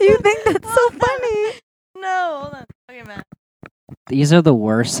that. You think that's so funny? No, hold on. Okay, Matt. These are the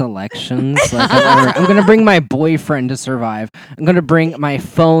worst selections. Like I'm gonna bring my boyfriend to survive. I'm gonna bring my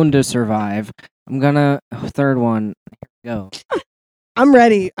phone to survive. I'm gonna third one. Here we go. I'm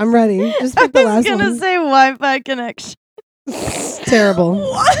ready. I'm ready. Just pick the I was last gonna one. say Wi-Fi connection. Terrible.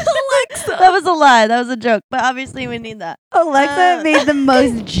 Alexa. That was a lie. That was a joke. But obviously we need that. Alexa made the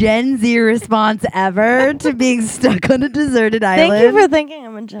most Gen Z response ever to being stuck on a deserted island. Thank you for thinking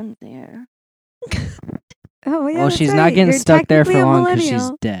I'm a Gen Zer. Oh, yeah, Well, that's she's right. not getting You're stuck there for technically a long because she's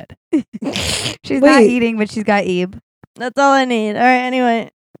millennial. dead. She's not Wait. eating, but she's got Ebe. That's all I need. All right.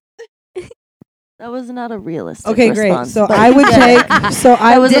 Anyway, that was not a realistic. Okay, great. response, So but I you would get it. take. So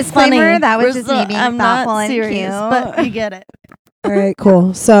I was would. a funny. Disclaimer, that was just me being I'm thoughtful not and serious, cute. but you get it. All right,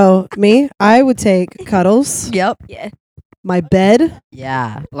 cool. So me, I would take Cuddles, Yep. my bed,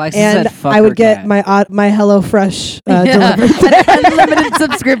 Yeah. Alexa and said, "Fuck I her would get cat." my HelloFresh Yeah. delivered. An unlimited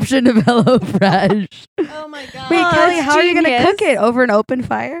subscription of HelloFresh. Oh my god. Wait, Kelly, that's how are you going to genius. cook it? Over an open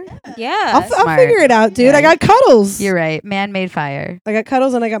fire? Yeah. I'll Smart. figure it out, dude. Yeah. I got Cuddles. You're right. Man-made fire. I got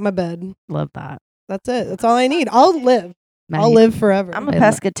Cuddles and I got my bed. Love that. That's it. That's all I need. I'll live. I'll Nice. live forever. I'm a I lo-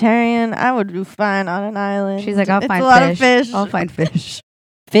 pescatarian. I would do fine on an island. She's like, I'll it's find a lot fish. of fish. I'll find fish.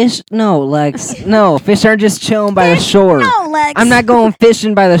 Fish? No, Lex. No, fish aren't just chilling by the shore. Lex. I'm not going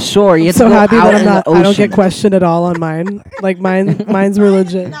fishing by the shore. You I'm have so to go happy out that in I'm not. the I don't ocean. get questioned at all on mine. Like mine's were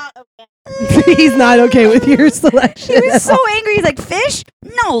legit. Not okay. He's not okay with your selection. He was so angry. He's like, fish?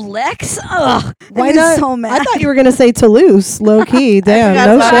 No, Lex. Ugh. Why He was not? so mad. I thought you were gonna say Toulouse, low key. Damn, forgot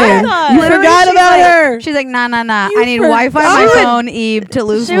no what I shame. thought. You Literally, forgot she's about like- her. She's like, nah. You I need forgot. Wi-Fi on She my would- phone. Eve,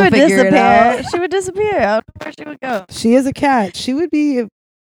 Toulouse She will would figure it out. disappear. She would disappear. I don't know where she would go. She is a cat. She would be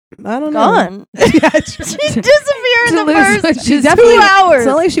I don't know. Gone. Yeah, She disappeared in the Toulouse first was She just 2 definitely- hours. It's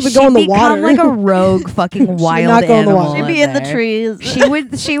not like she would She'd go in the become water. like a rogue fucking wild not go in the animal. water. She'd be in the there. trees. She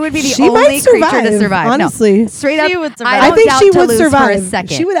would be the She only might creature survive, to survive. honestly. No, straight up. She would I survive. I don't think doubt she would Toulouse for a survive.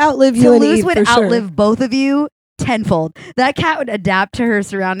 second. She would outlive you and Toulouse Eve would for sure. outlive both of you tenfold. That cat would adapt to her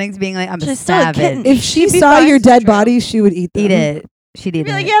surroundings, being like, "I'm a She's still a savage." kitten. If she She'd be saw fine. your dead True. body, she would eat them. Eat it. She'd eat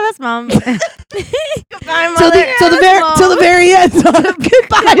Be like, it. yeah, that's mom. Goodbye, Till mother. the, till the very till the very end.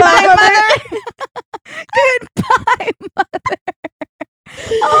 Goodbye, Goodbye, mother. Goodbye, mother.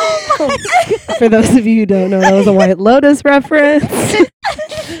 Oh my For those of you who don't know, that was a White Lotus reference. Opening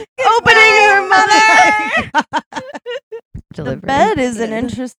her mother. The Delivery. bed is an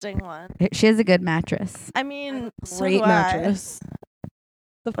interesting one. She has a good mattress. I mean, so Great do I, mattress.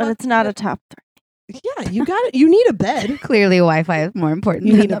 but it's not a top Yeah, you got it. You need a bed. Clearly, Wi-Fi is more important.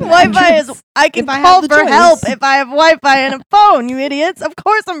 You than need the a Wi-Fi mattress. is. I can If I call have the for help choice. if I have Wi-Fi and a phone. You idiots! Of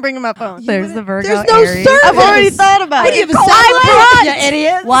course I'm bringing my phone. There's the Virgo. There's no Aries. service. I've already thought about I it. give a Wi-Fi, satellite. You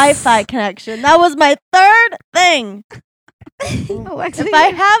idiots. Wi-Fi connection. That was my third thing. Alexa, If I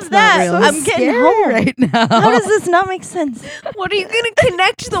have that, real. I'm getting Scary home. right now. How does this not make sense? What are you gonna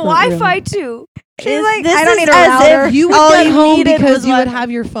connect the not real. Wi-Fi to? She's like, this I don't is need a as router. if You would all get you home needed because was you would Wi-Fi.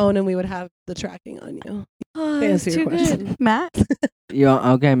 have your phone and we would have the tracking on you. Oh, To that's answer your too question. good. Matt?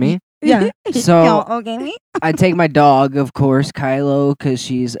 Okay, me. Yeah. So okay, me. I take my dog, of course, Kylo, because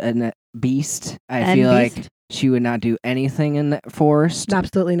she's a beast. I And feel beast. like she would not do anything in the forest.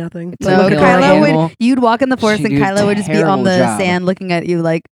 Absolutely nothing. It's So like a killer Kylo animal. would, you'd walk in the forest She'd and do a Kylo would just be on terrible the job. sand looking at you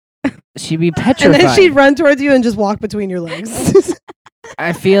like, She'd be And petrified. then she'd run towards you and just walk between your legs.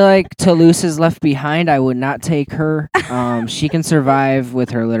 I feel like Toulouse is left behind. I would not take her. She can survive with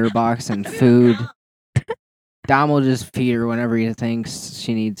her litter box and food. Dom will just feed her whenever he thinks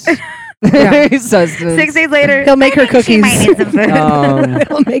she needs sustenance. 6 days later, He'll make her she cookies. might need some food.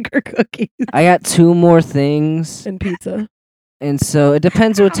 He'll make her cookies I got 2 more things, and pizza. and so it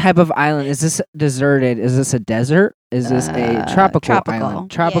depends what type of island. Is this deserted? Is this a desert? Is this a tropical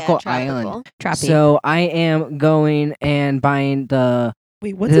island? Tropical island. Trappy. So I am going and buying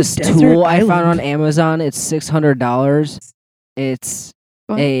Wait, what's this a desert tool I island? found on Amazon. It's $600. It's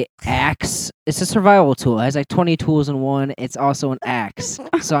What? a axe. It's a survival tool. It has like 20 tools in one. It's also an axe.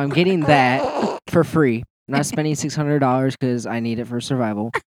 So I'm getting that for free. I'm not spending $600 because I need it for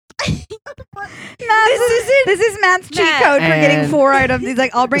survival. This is Matt's cheat code for getting And 4 items. He's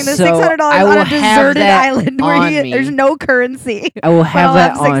like, I'll bring the so $600 I on will a have deserted that island where on me. there's no currency. I will But have I'll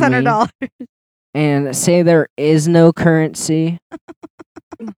that have on me. $600. And say there is no currency.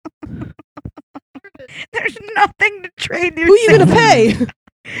 There's nothing to trade your Who you gonna pay? Who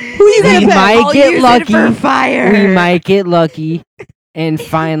you gonna We pay? might I'll get use lucky. it for fire. We might get lucky and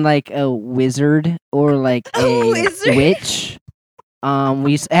find like a wizard or like a wizard. witch.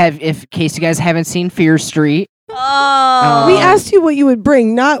 We have, if in case you guys haven't seen Fear Street. Oh, We asked you what you would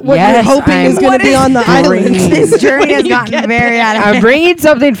bring, not what Yes, you're hoping is I'm going to be on the bringing- island. This journey has When you gotten get very there. out of I'm bringing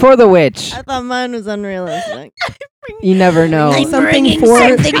something for the witch. I thought mine was unrealistic. You never know. Something for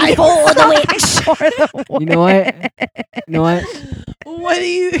the witch. You know what? You know what? What do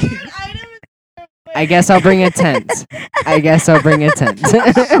you? I guess I'll bring a tent. I guess I'll bring a tent.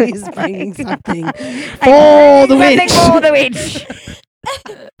 He's bringing something For the witch. For the witch.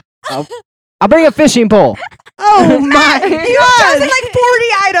 I'll bring a fishing pole. Oh my You've chosen like 40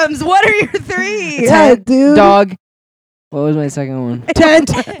 items. What are your 3? god, dude! Dog. What was my second one? Tent,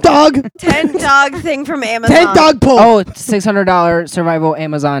 dog, 10 dog thing from Amazon. tent, dog pole. Oh, $600 survival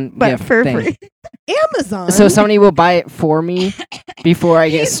Amazon But gift for thing. free. Amazon. So somebody will buy it for me before I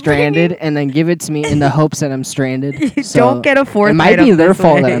get stranded, and then give it to me in the hopes that I'm stranded. So Don't get a 4th it might item be their this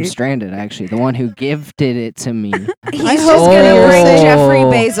fault that way. I'm stranded. Actually, the one who gifted it to me. He's I just hope gonna you're bring safe. Jeffrey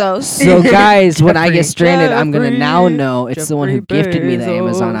Bezos. So guys, when I Jeffrey. get stranded, I'm gonna now Jeffrey. know it's the one who Jeffrey gifted me the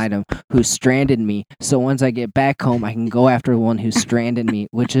Amazon Bezos. item who stranded me. So once I get back home, I can go after the one who stranded me,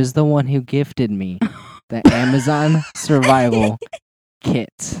 which is the one who gifted me the Amazon survival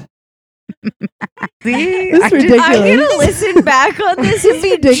kit. See? This is I just- ridiculous. I'm gonna listen back on this and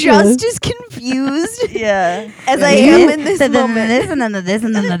be ridiculous. just as confused Yeah. as I am in this then moment. this and then the this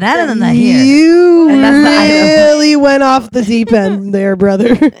and then the that and then the here. You And that's the item. really went off the deep end there,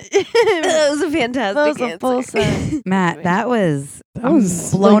 brother. That was a fantastic That was a answer. full set. Matt, that was That I'm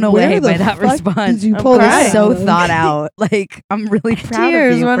was, blown like, away where by the that fuck response. Did you I'm pull crying. that So out of? thought out. Like I'm really proud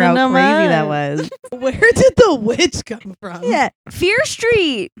Tears of you for running how down crazy my that eyes. was. Where did the witch come from? Yeah. Fear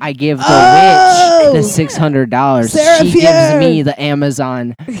Street. I give the Oh! witch the $600. Sarah She gives Pierre. me the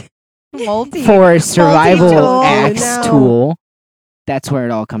Amazon Multi. for a survival Multi-tool. axe Now. tool. that's where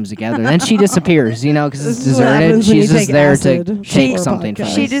it all comes together. Then she disappears, because This it's is what deserted. happens when you She's just take there acid to for take a something from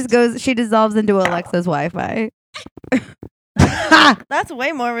podcast. us. She dissolves into Alexa's Wi-Fi. That's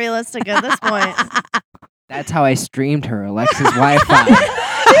way more realistic at this point. That's how I streamed her, Alexa's Wi-Fi.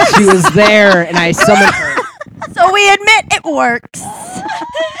 She was there, and I summoned her. So we admit it works.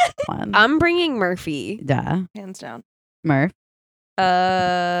 One. I'm bringing Murphy. Duh. Hands down. Murph.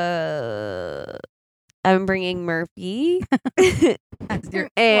 I'm bringing Murphy. Your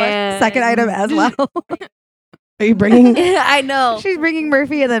And second item as well. Are you bringing? I know. She's bringing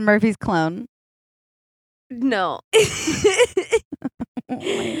Murphy and then Murphy's clone. No.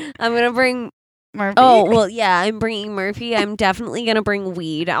 I'm gonna bring. Murphy. Oh well, yeah. I'm bringing Murphy. I'm definitely gonna bring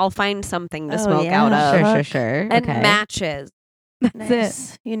weed. I'll find something to Oh, smoke yeah. out of. Sure. And Okay. matches. That's it.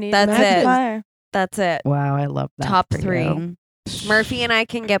 Nice. You need That's magic it. fire. That's it. Wow, I love that. Top for 3. you. Murphy and I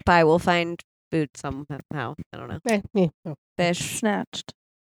can get by. We'll find food somehow. I don't know. Oh. Fish. Snatched.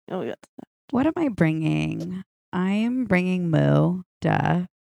 Oh, yeah. What am I bringing? I am bringing Moo. Duh.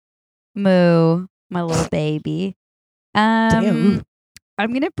 Moo, my little baby. Damn.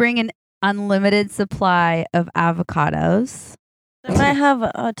 I'm gonna bring an unlimited supply of avocados. They might have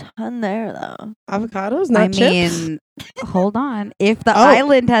a ton there, though. Avocados, not chips. Hold on. If the Oh.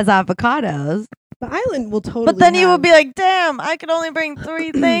 island has avocados, The island will totally. But then you have- would be like, damn, I could only bring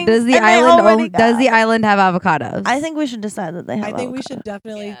 3 things. does the and they island already got does the it. island have avocados? I think we should decide that they have I think we avocado. should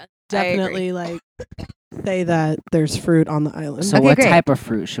definitely, Yeah, I agree. definitely like say that there's fruit on the island. So Okay, what great. type of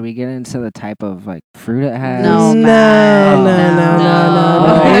fruit? Should we get into the type of fruit it has? No, no, Matt. no, No. no, no,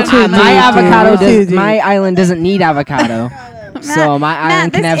 No. no. You're too my deep, avocado dude. You're too does. deep. My island doesn't need avocado, so my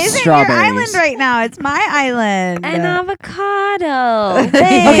island can have this isn't strawberries. your island right now. It's my island. An avocado.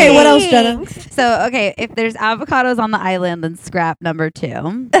 Okay, what else, Jenna? So, okay, if there's avocados on the island, then scrap number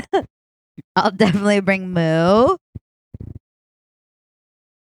 2. I'll definitely bring Moo.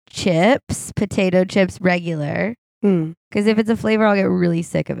 Chips, potato chips, regular. Hmm. Because if it's a flavor, I'll get really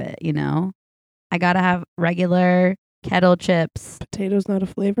sick of it, I gotta have regular kettle chips, Potato's not a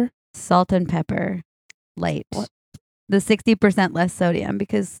flavor. salt and pepper, light. The 60% less sodium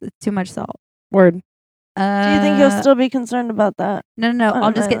because it's too much salt. Word. Do you think you'll still be concerned about that? No. on I'll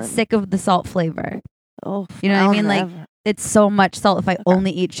an just get island? sick of the salt flavor. Oh, You know what I I'll mean? Like, never. it's so much salt if I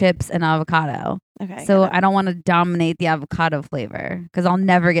only eat chips and avocado. Okay, So I I don't want to dominate the avocado flavor because I'll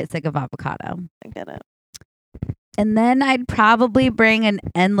never get sick of avocado. get it. And then I'd probably bring an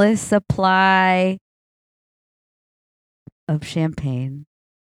endless supply of champagne.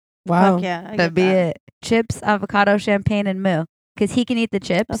 Wow. Fuck yeah, I That'd get be that. it. Chips, avocado, champagne, and Moo. Because he can eat the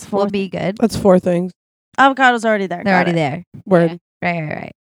chips. That's Will 4 be good. That's 4 things. Avocado's already there. They're Got already it. there. Word.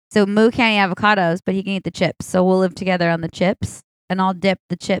 Right. So Moo can't eat avocados, but he can eat the chips. So we'll live together on the chips, and I'll dip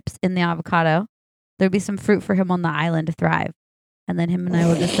the chips in the avocado. There'll be some fruit for him on the island to thrive. And then him and I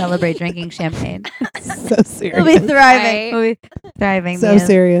will just celebrate drinking champagne. So serious. We'll be thriving. We'll be thriving. So me and-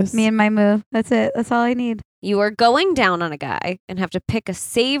 serious. Me and my Moo. That's it. That's all I need. You are going down on a guy and have to pick a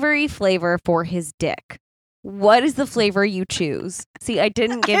savory flavor for his dick. What is the flavor you choose? See, I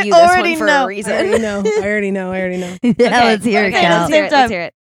didn't give you this already one for know. a I reason. already know. Yeah, Okay, let's hear it, okay, Cal. let's hear it. Let's hear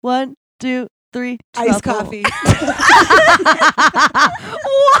it. 1, 2, 3. Iced truffle. coffee.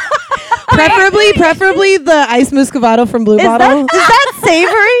 Preferably the iced muscovado from Blue Is Bottle. that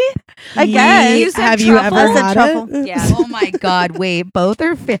savory? I guess. You said Have you truffle? ever I said had truffle. it? Yeah. Oh my God. Wait, both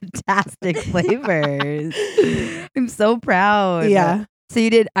are fantastic flavors. I'm so proud. Yeah. So you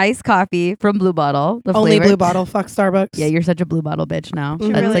did iced coffee from Blue Bottle. The Only flavor. Blue Bottle. Fuck Starbucks. Yeah, you're such a Blue Bottle bitch now.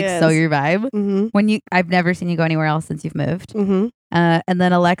 She That's really like so is. your vibe. Mm-hmm. I've never seen you go anywhere else since you've moved. Mm-hmm. And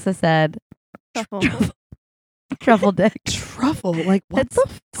then Alexa said Truffle. truffle dick. Truffle. Like what That's the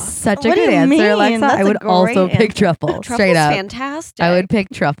fuck? Such a What do good you answer, mean? Alexa. That's I a would also great pick answer. truffle. Truffle's Straight up. fantastic. I would pick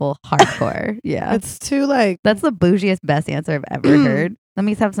truffle hardcore. Yeah. It's too like That's the bougiest best answer I've ever heard. Let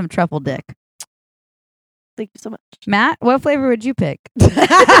me have some truffle dick. Thank you so much. Matt, what flavor would you pick? You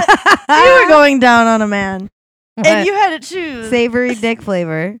were going down on a man, What? and you had to choose. Savory dick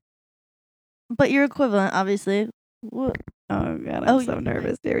flavor. But your equivalent, obviously. What? Oh God, I'm Oh, so you-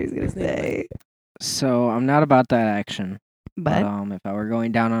 nervous. Terry's gonna say. So I'm not about that action. But If I were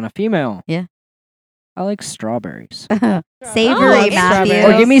going down on a female, Yeah. I like strawberries. savory, Oh, Matthew. strawberries.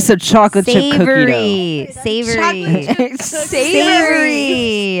 Or give me some chocolate chip cookie savory, savory, dough.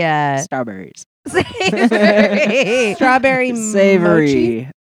 savory, Strawberries. savory. strawberry mochi. Savory.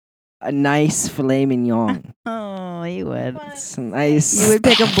 A nice filet mignon. Oh, you would. It's nice. You would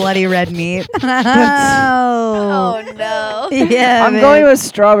pick a bloody red meat. Oh no. Yeah, I'm man. going with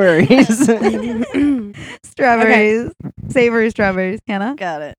strawberries. strawberries. Savory strawberries. Hannah,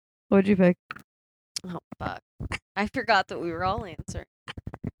 Got it. what'd you pick? Oh fuck. I forgot that we were all answering.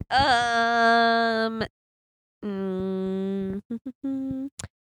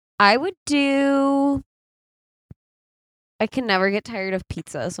 I would do. I can never get tired of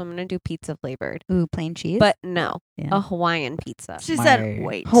pizza, so I'm gonna do pizza flavored. Ooh, plain cheese. But no, yeah. a Hawaiian pizza. She Smart. said,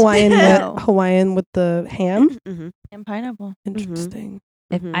 "Wait, Hawaiian No. Hawaiian with the ham. Mm-hmm. and pineapple." Interesting.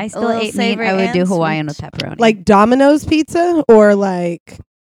 if Mhm. I A still little ate meat, savory I would do and Hawaiian with sweet. pepperoni. Like Domino's pizza or like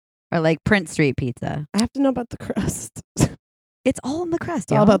or like Prince Street pizza. I have to know about the crust. It's all in the crust,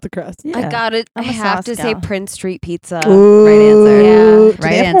 It's all y'all. about the crust. Yeah. I got it. I I'm a have sauce to say gal. Prince Street Pizza. Ooh. Right answer. Yeah. Do they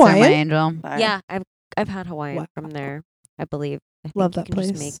Right have answer, my Hawaiian? angel. Fire. Yeah, I've had Hawaiian Wow. from there. I believe. I think Love you that can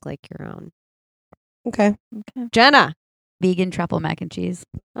just place. make like your own. Okay. Okay. Jenna. Vegan truffle mac and cheese.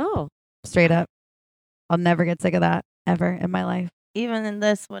 Oh, Straight up. I'll never get sick of that ever in my life. Even in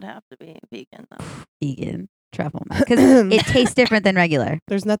this would have to be vegan though. Vegan truffle mac. Because it tastes different than regular.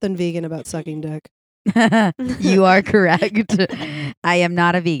 There's nothing vegan about sucking dick. You are correct. I am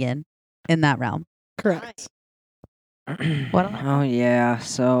not a vegan in that realm. Correct. What? Oh yeah.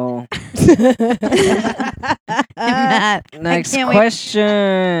 So Matt, next can't wait.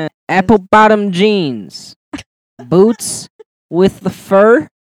 question: apple bottom jeans, boots with the fur.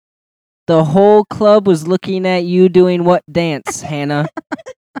 The whole club was looking at you doing what dance, Hannah?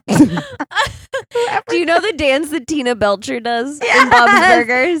 do you know the dance that Tina Belcher does in Bob's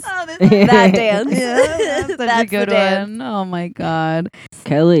Burgers? That dance. Yeah, that's such a That's the good dance. one. Oh my god.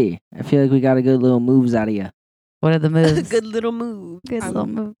 Kelly, I feel like we got a good little moves out of you. What are the moves? Good little move. Good I'm little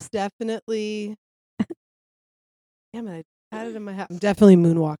moves. Definitely. Damn it! I had it in my head. I'm definitely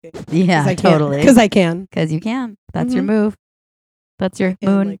moonwalking. Yeah, totally. Because I can. Because you can. That's your Mhm. move. That's your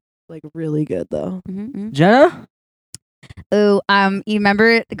And moon. like really good though. Mhm. Jenna, Ooh, you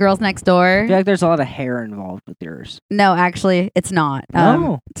remember the Girls Next Door? I feel like there's a lot of hair involved with yours. No, actually, it's not.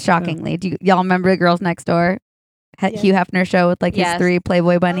 No. Shockingly, do y'all remember the Girls Next Door? Yeah. Hugh Hefner show with like Yes. his 3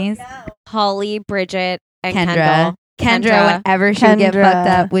 Playboy bunnies. Holly, Bridget, and Kendra. Kendall. Kendra, whenever she would get fucked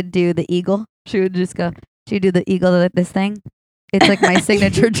Kendra. up, would do the eagle. She would just go. She would do the eagle like this thing. It's like my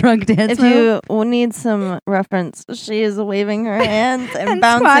signature drunk dance If move. you need some reference, she is waving her hands and, And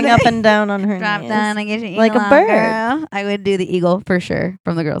bouncing squatting. up and down on her Drop knees. down and get your Like a eagle on, bird. girl. I would do the eagle for sure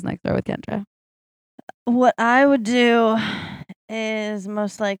from the Girls Next Door with Kendra. What I would do is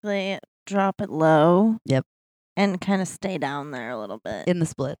most likely drop it low. Yep. And kind of stay down there a little bit. In the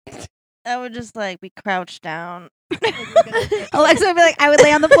split. I would just like be crouched down. Alexa would be like, I would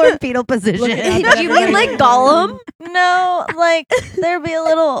lay on the floor in fetal position. Look at Do you mean like Gollum? No, like there'd be a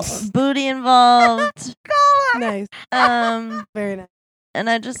little booty involved. Nice. Very nice. And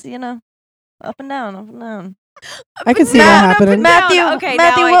I just, up and down, up and down. I can see that happening. Matthew, Okay,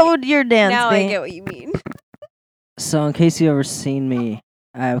 Matthew, now what would your dance Now be? I get what you mean. So, in case you've ever seen me,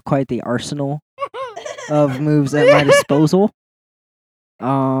 I have quite the arsenal of moves at my disposal.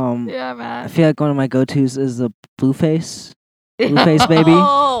 Yeah, I Matt. feel like one of my go-tos is the blue face baby.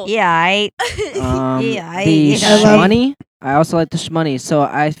 Oh. Yeah, I. The Yeah, I love- shmoney. I also like the shmoney. So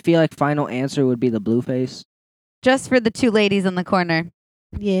I feel like final answer would be the blue face. Just for the 2 ladies in the corner.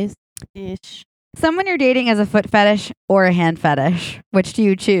 Yes. Ish. Someone you're dating has a foot fetish or a hand fetish. Which do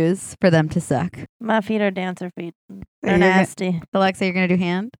you choose for them to suck? My feet are dancer feet. You're They're gonna- nasty. Alexa, you're gonna do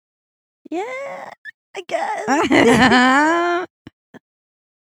hand. Yeah, I guess.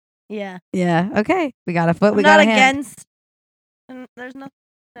 yeah. Yeah. Okay. We got a foot. I'm We not got a hand. against. And there's nothing.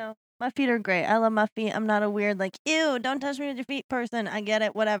 No, my feet are great. I love my feet. I'm not a weird like, ew, don't touch me with your feet person. I get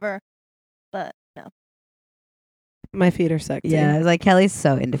it, whatever. But no. My feet are sexy. Yeah, it's like Kelly's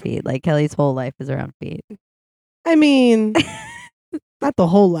so into feet. Like Kelly's whole life is around feet. I mean, not the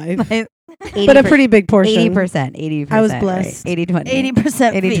whole life, Like, but a pretty big portion. 80%. 80%. I was blessed. 80-20.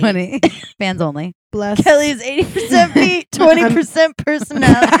 80% feet. 80-20. Fans only. Blessed. Kelly's 80% feet, 20%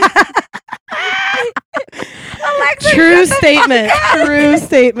 personality. Alexa, True shut the statement. fuck up. True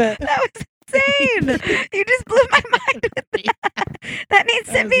statement. That was insane. You just blew my mind with that. That needs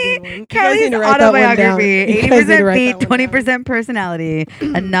That to was a be good one. You guys Kelly's need to write that one down. autobiography. You guys need to 80% write feet, that one down. 20% personality.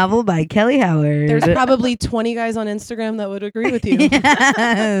 A novel by Kelly Howard. There's probably 20 guys on Instagram that would agree with you.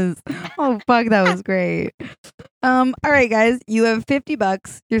 Yes. Oh fuck, that was great. All right, guys, you have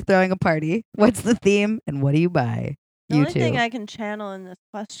 $50. You're throwing a party. What's the theme and what do you buy? The You only thing two. I can channel in this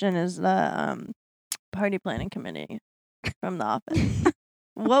question is the party planning committee from The Office.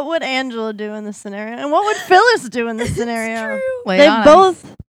 What would Angela do in this scenario? And what would Phyllis do in this scenario? Lay They on us.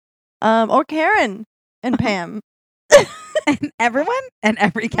 both, or Karen and Pam. And everyone and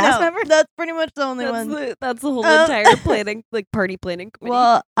every cast No, member. that's pretty much the only one. That's the whole Um, entire planning, like party planning committee.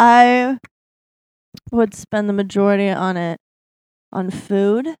 Well, I would spend the majority on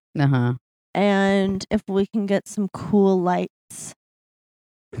food. Uh-huh. and if we can get some cool lights.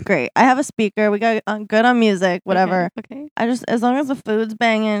 Great. I have a speaker. We got good on music, whatever. Okay. I just, as long as the food's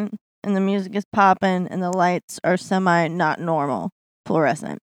banging and the music is popping and the lights are semi not normal,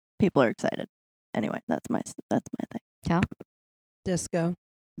 fluorescent, people are excited. Anyway, that's my thing. Disco.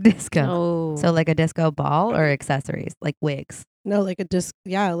 Disco. Oh. So like a disco ball or accessories like wigs. No, like a disc.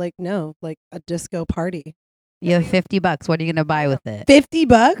 Yeah, like a disco party. You have $50. What are you gonna buy with it?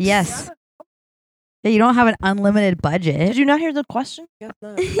 $50? Yes. Yeah, you don't have an unlimited budget. Did you not hear the question? Guess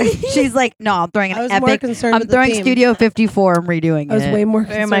not. She's like, no, I'm throwing I an was more epic. concerned I'm with the throwing theme. Studio 54. I'm redoing I was it. way more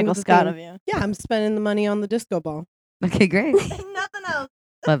Very concerned Michael with the Scott theme. of you. Yeah, I'm spending the money on the disco ball. Okay, great. Nothing else.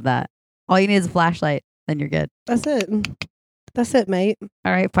 Love that. All you need is a flashlight, then you're good. That's it. That's it, mate.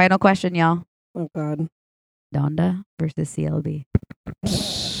 All right, final question, y'all. Oh God. Donda versus CLB.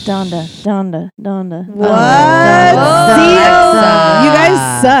 Donda. What? Alexa. You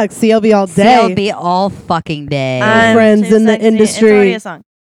guys suck. CLB all day. CLB all fucking day. I'm friends too in the sexy. It's industry. already a song.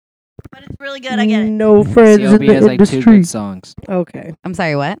 But it's really good. I get it. No friends in CLB the has like 2 industry. good songs. Okay. I'm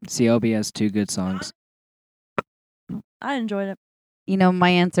sorry, what? CLB has 2 good songs. I enjoyed it. You know, my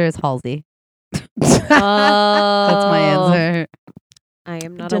answer is Halsey. Oh. That's my answer. I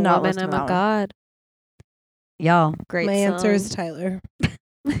am not Did a not woman. listen I'm to a that one. god. Y'all. Great My answer is song. Tyler.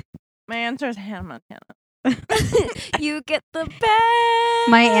 My answer is Hannah Montana. You get the best.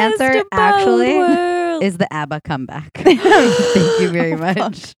 My answer of both actually worlds. is the ABBA comeback. Thank you very Oh, fuck.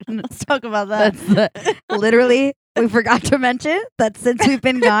 much. Let's talk about that. That's literally, we forgot to mention that since we've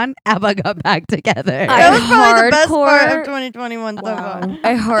been gone, ABBA got back together. I That was probably the best part hardcore- of 2021 so far. Wow.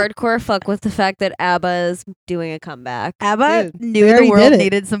 I hardcore fuck with the fact that ABBA is doing a comeback. ABBA Dude, knew they the already world did it.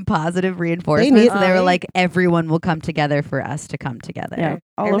 needed some positive reinforcement. need- so they were Right. like, everyone will come together for us to come together. Yeah,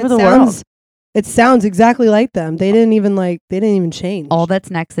 all And over it the sounds, world. It sounds exactly like them. They didn't even change. All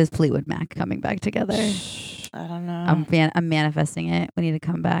that's next is Fleetwood Mac coming back together. I don't know. I'm manifesting it. We need to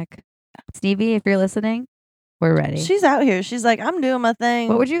come back. Stevie, if you're listening, we're ready. She's out here. She's like, I'm doing my thing.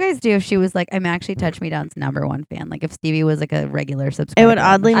 What would you guys do if she was like, I'm actually Touch Me Down's #1 fan? Like if Stevie was like a regular subscriber. it would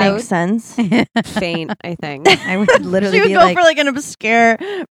oddly I make would- sense. Faint, I think. I would literally She would be go like, for like an obscure,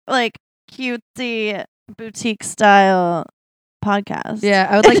 like cutesy boutique style podcast. yeah,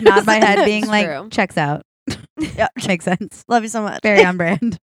 I would like nod my head being It's like, true. checks out. Yeah. Makes sense. Love you so much. Very on brand.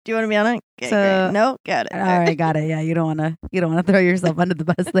 Do you want to be on it? Okay, So- great. No, got it. All right, got it. Yeah, you don't wanna throw yourself under the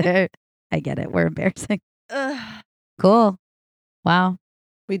bus there. I get it. We're embarrassing. Ugh. Cool. Wow.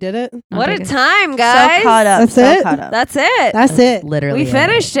 We did it. I'll What take a it. time, guys. So caught up. That's so it? caught up. That's it. That's it. Literally We it.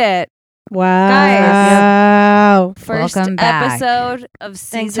 finished it. Wow. First Welcome back. episode of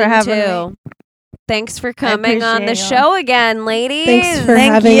Thanks season for having 2. me. Thanks for coming on the appreciate y'all. show again, ladies. Thanks for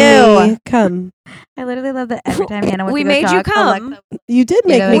Thank having you. me come. I literally love that every time Hannah went We to go made you talk, come. Alexa- You did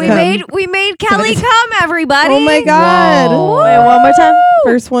make know, me we come. made Kelly come, everybody. Oh my God. Whoa. Wait, one more time.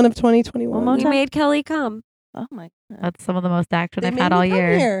 First one of 2021. One more We time. made Kelly come. Oh my god. That's some of the most action They I've made had me all come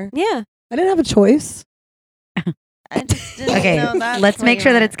year. here. Yeah. I didn't have a choice. I just didn't Okay, know that's let's what make you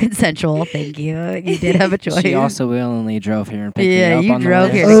sure that meant. it's consensual. Thank you. You did have a choice. She also willingly drove here and picked Yeah, me up you on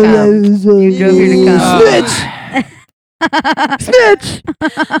drove the here list. to come. You drove here to come. Snitch.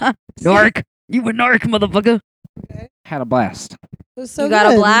 Narc. You a narc, motherfucker. Had a blast. It was so You got a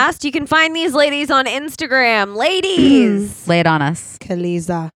good. blast. You can find these ladies on Instagram. Ladies. Lay it on us.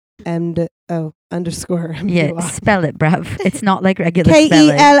 Kaliza _. Yeah, spell it, bruv. It's not like regular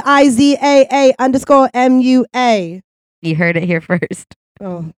KELIZAA spelling. _MUA. You heard it here first.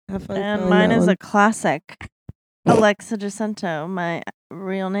 Oh, have fun. And spelling mine that is one. a classic. Alexa Jacinto, my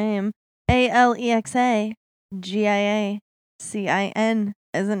real name. ALEXAGIACIN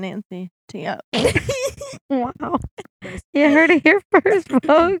as in Nancy. T-O. Wow. You heard it here first,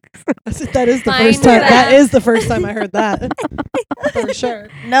 folks. That is the Find first time. that. That is the first time I heard that. For sure.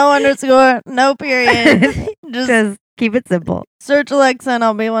 No underscore, no period. Just Just keep it simple. search Alexa and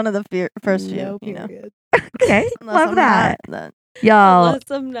I'll be one of the first few. No You know. period. Okay. Unless Love I'm that. not, then. Y'all,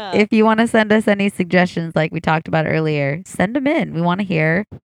 Unless I'm not. if you want to send us any suggestions like we talked about earlier, send them in. We want to hear.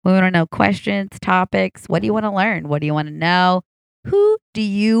 We want to know questions, topics. What do you want to learn? What do you want to know? Who do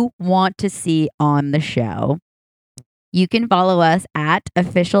you want to see on the show? You can follow us at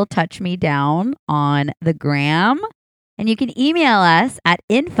official touch me down on the gram. And you can email us at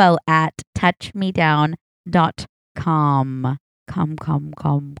info@touchmedown.com. Come.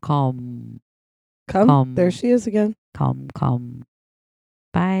 Come. There she is again. Come.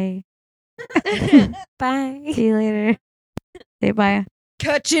 Bye. Bye. See you later. Say bye.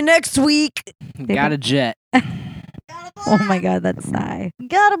 Catch you next week. Got a jet. Oh my God, that's sigh.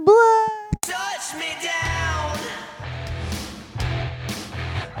 Got a blood. Touch me down.